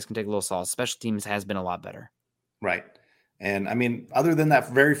least you guys can take a little solace. Special teams has been a lot better. Right. And I mean, other than that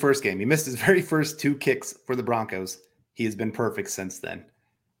very first game, he missed his very first 2 kicks for the Broncos. He has been perfect since then.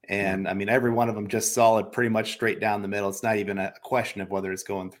 And I mean, every one of them just solid, pretty much straight down the middle. It's not even a question of whether it's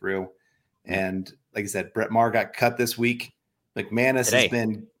going through. And like I said, Brett Maher got cut this week. McManus Today. has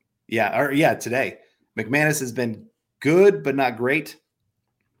been, today. McManus has been good, but not great.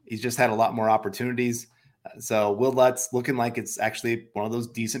 He's just had a lot more opportunities. So Will Lutz looking like it's actually one of those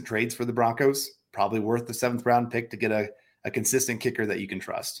decent trades for the Broncos. Probably worth the 7th round pick to get a consistent kicker that you can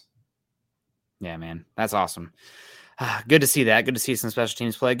trust. Yeah, man. That's awesome. Good to see that. Good to see some special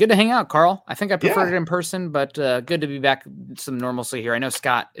teams play. Good to hang out, Carl. I think I preferred it in person, but good to be back some normalcy here. I know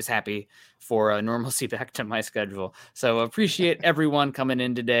Scott is happy for normalcy back to my schedule. So appreciate everyone coming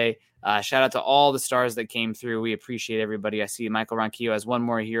in today. Shout out to all the stars that came through. We appreciate everybody. I see Michael Ronquillo has one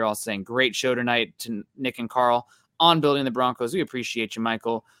more here. All saying great show tonight to Nick and Carl on Building the Broncos. We appreciate you,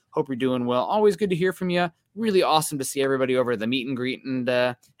 Michael. Hope you're doing well. Always good to hear from you. Really awesome to see everybody over at the meet and greet and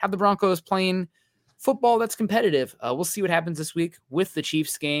have the Broncos playing football that's competitive. We'll see what happens this week with the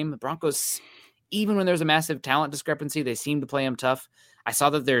Chiefs game. The Broncos, even when there's a massive talent discrepancy, they seem to play them tough. I saw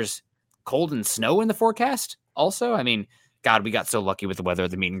that there's cold and snow in the forecast also. I mean, God, we got so lucky with the weather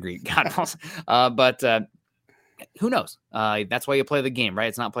at the meet and greet. God, but who knows? That's why you play the game, right?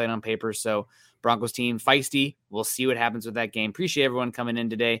 It's not played on paper. So Broncos team, feisty. We'll see what happens with that game. Appreciate everyone coming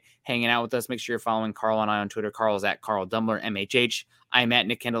in today, hanging out with us. Make sure you're following Carl and I on Twitter. Carl is at Carl Dumbler, MHH. I'm at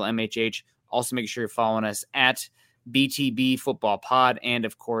Nick Kendall, MHH. Also, make sure you're following us at BTB Football Pod and,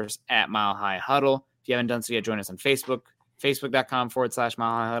 of course, at Mile High Huddle. If you haven't done so yet, join us on Facebook,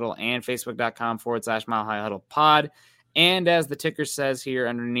 facebook.com/Mile High Huddle and facebook.com/Mile High Huddle Pod. And as the ticker says here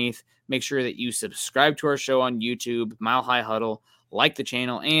underneath, make sure that you subscribe to our show on YouTube, Mile High Huddle, like the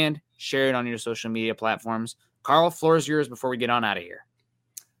channel, and share it on your social media platforms. Carl, floor is yours before we get on out of here.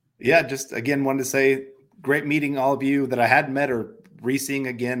 Yeah, just again, wanted to say great meeting all of you that I hadn't met or re-seeing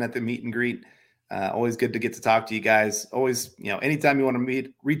again at the meet and greet. Always good to get to talk to you guys. Always, anytime you want to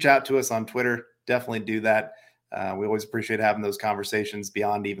meet, reach out to us on Twitter. Definitely do that. We always appreciate having those conversations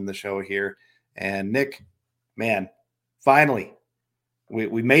beyond even the show here. And Nick, man, finally,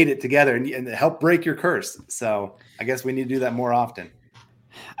 we made it together and helped break your curse. So I guess we need to do that more often.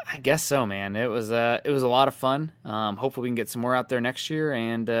 I guess so, man. It was a lot of fun. Hopefully we can get some more out there next year.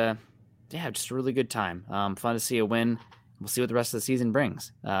 And just a really good time. Fun to see a win. We'll see what the rest of the season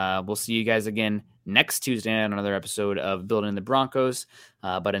brings. We'll see you guys again next Tuesday on another episode of Building the Broncos.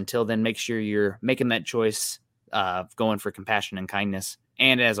 But until then, make sure you're making that choice of going for compassion and kindness.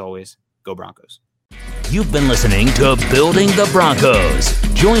 And as always, go Broncos. You've been listening to Building the Broncos.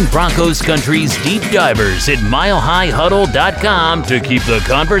 Join Broncos Country's deep divers at milehighhuddle.com to keep the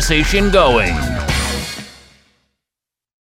conversation going.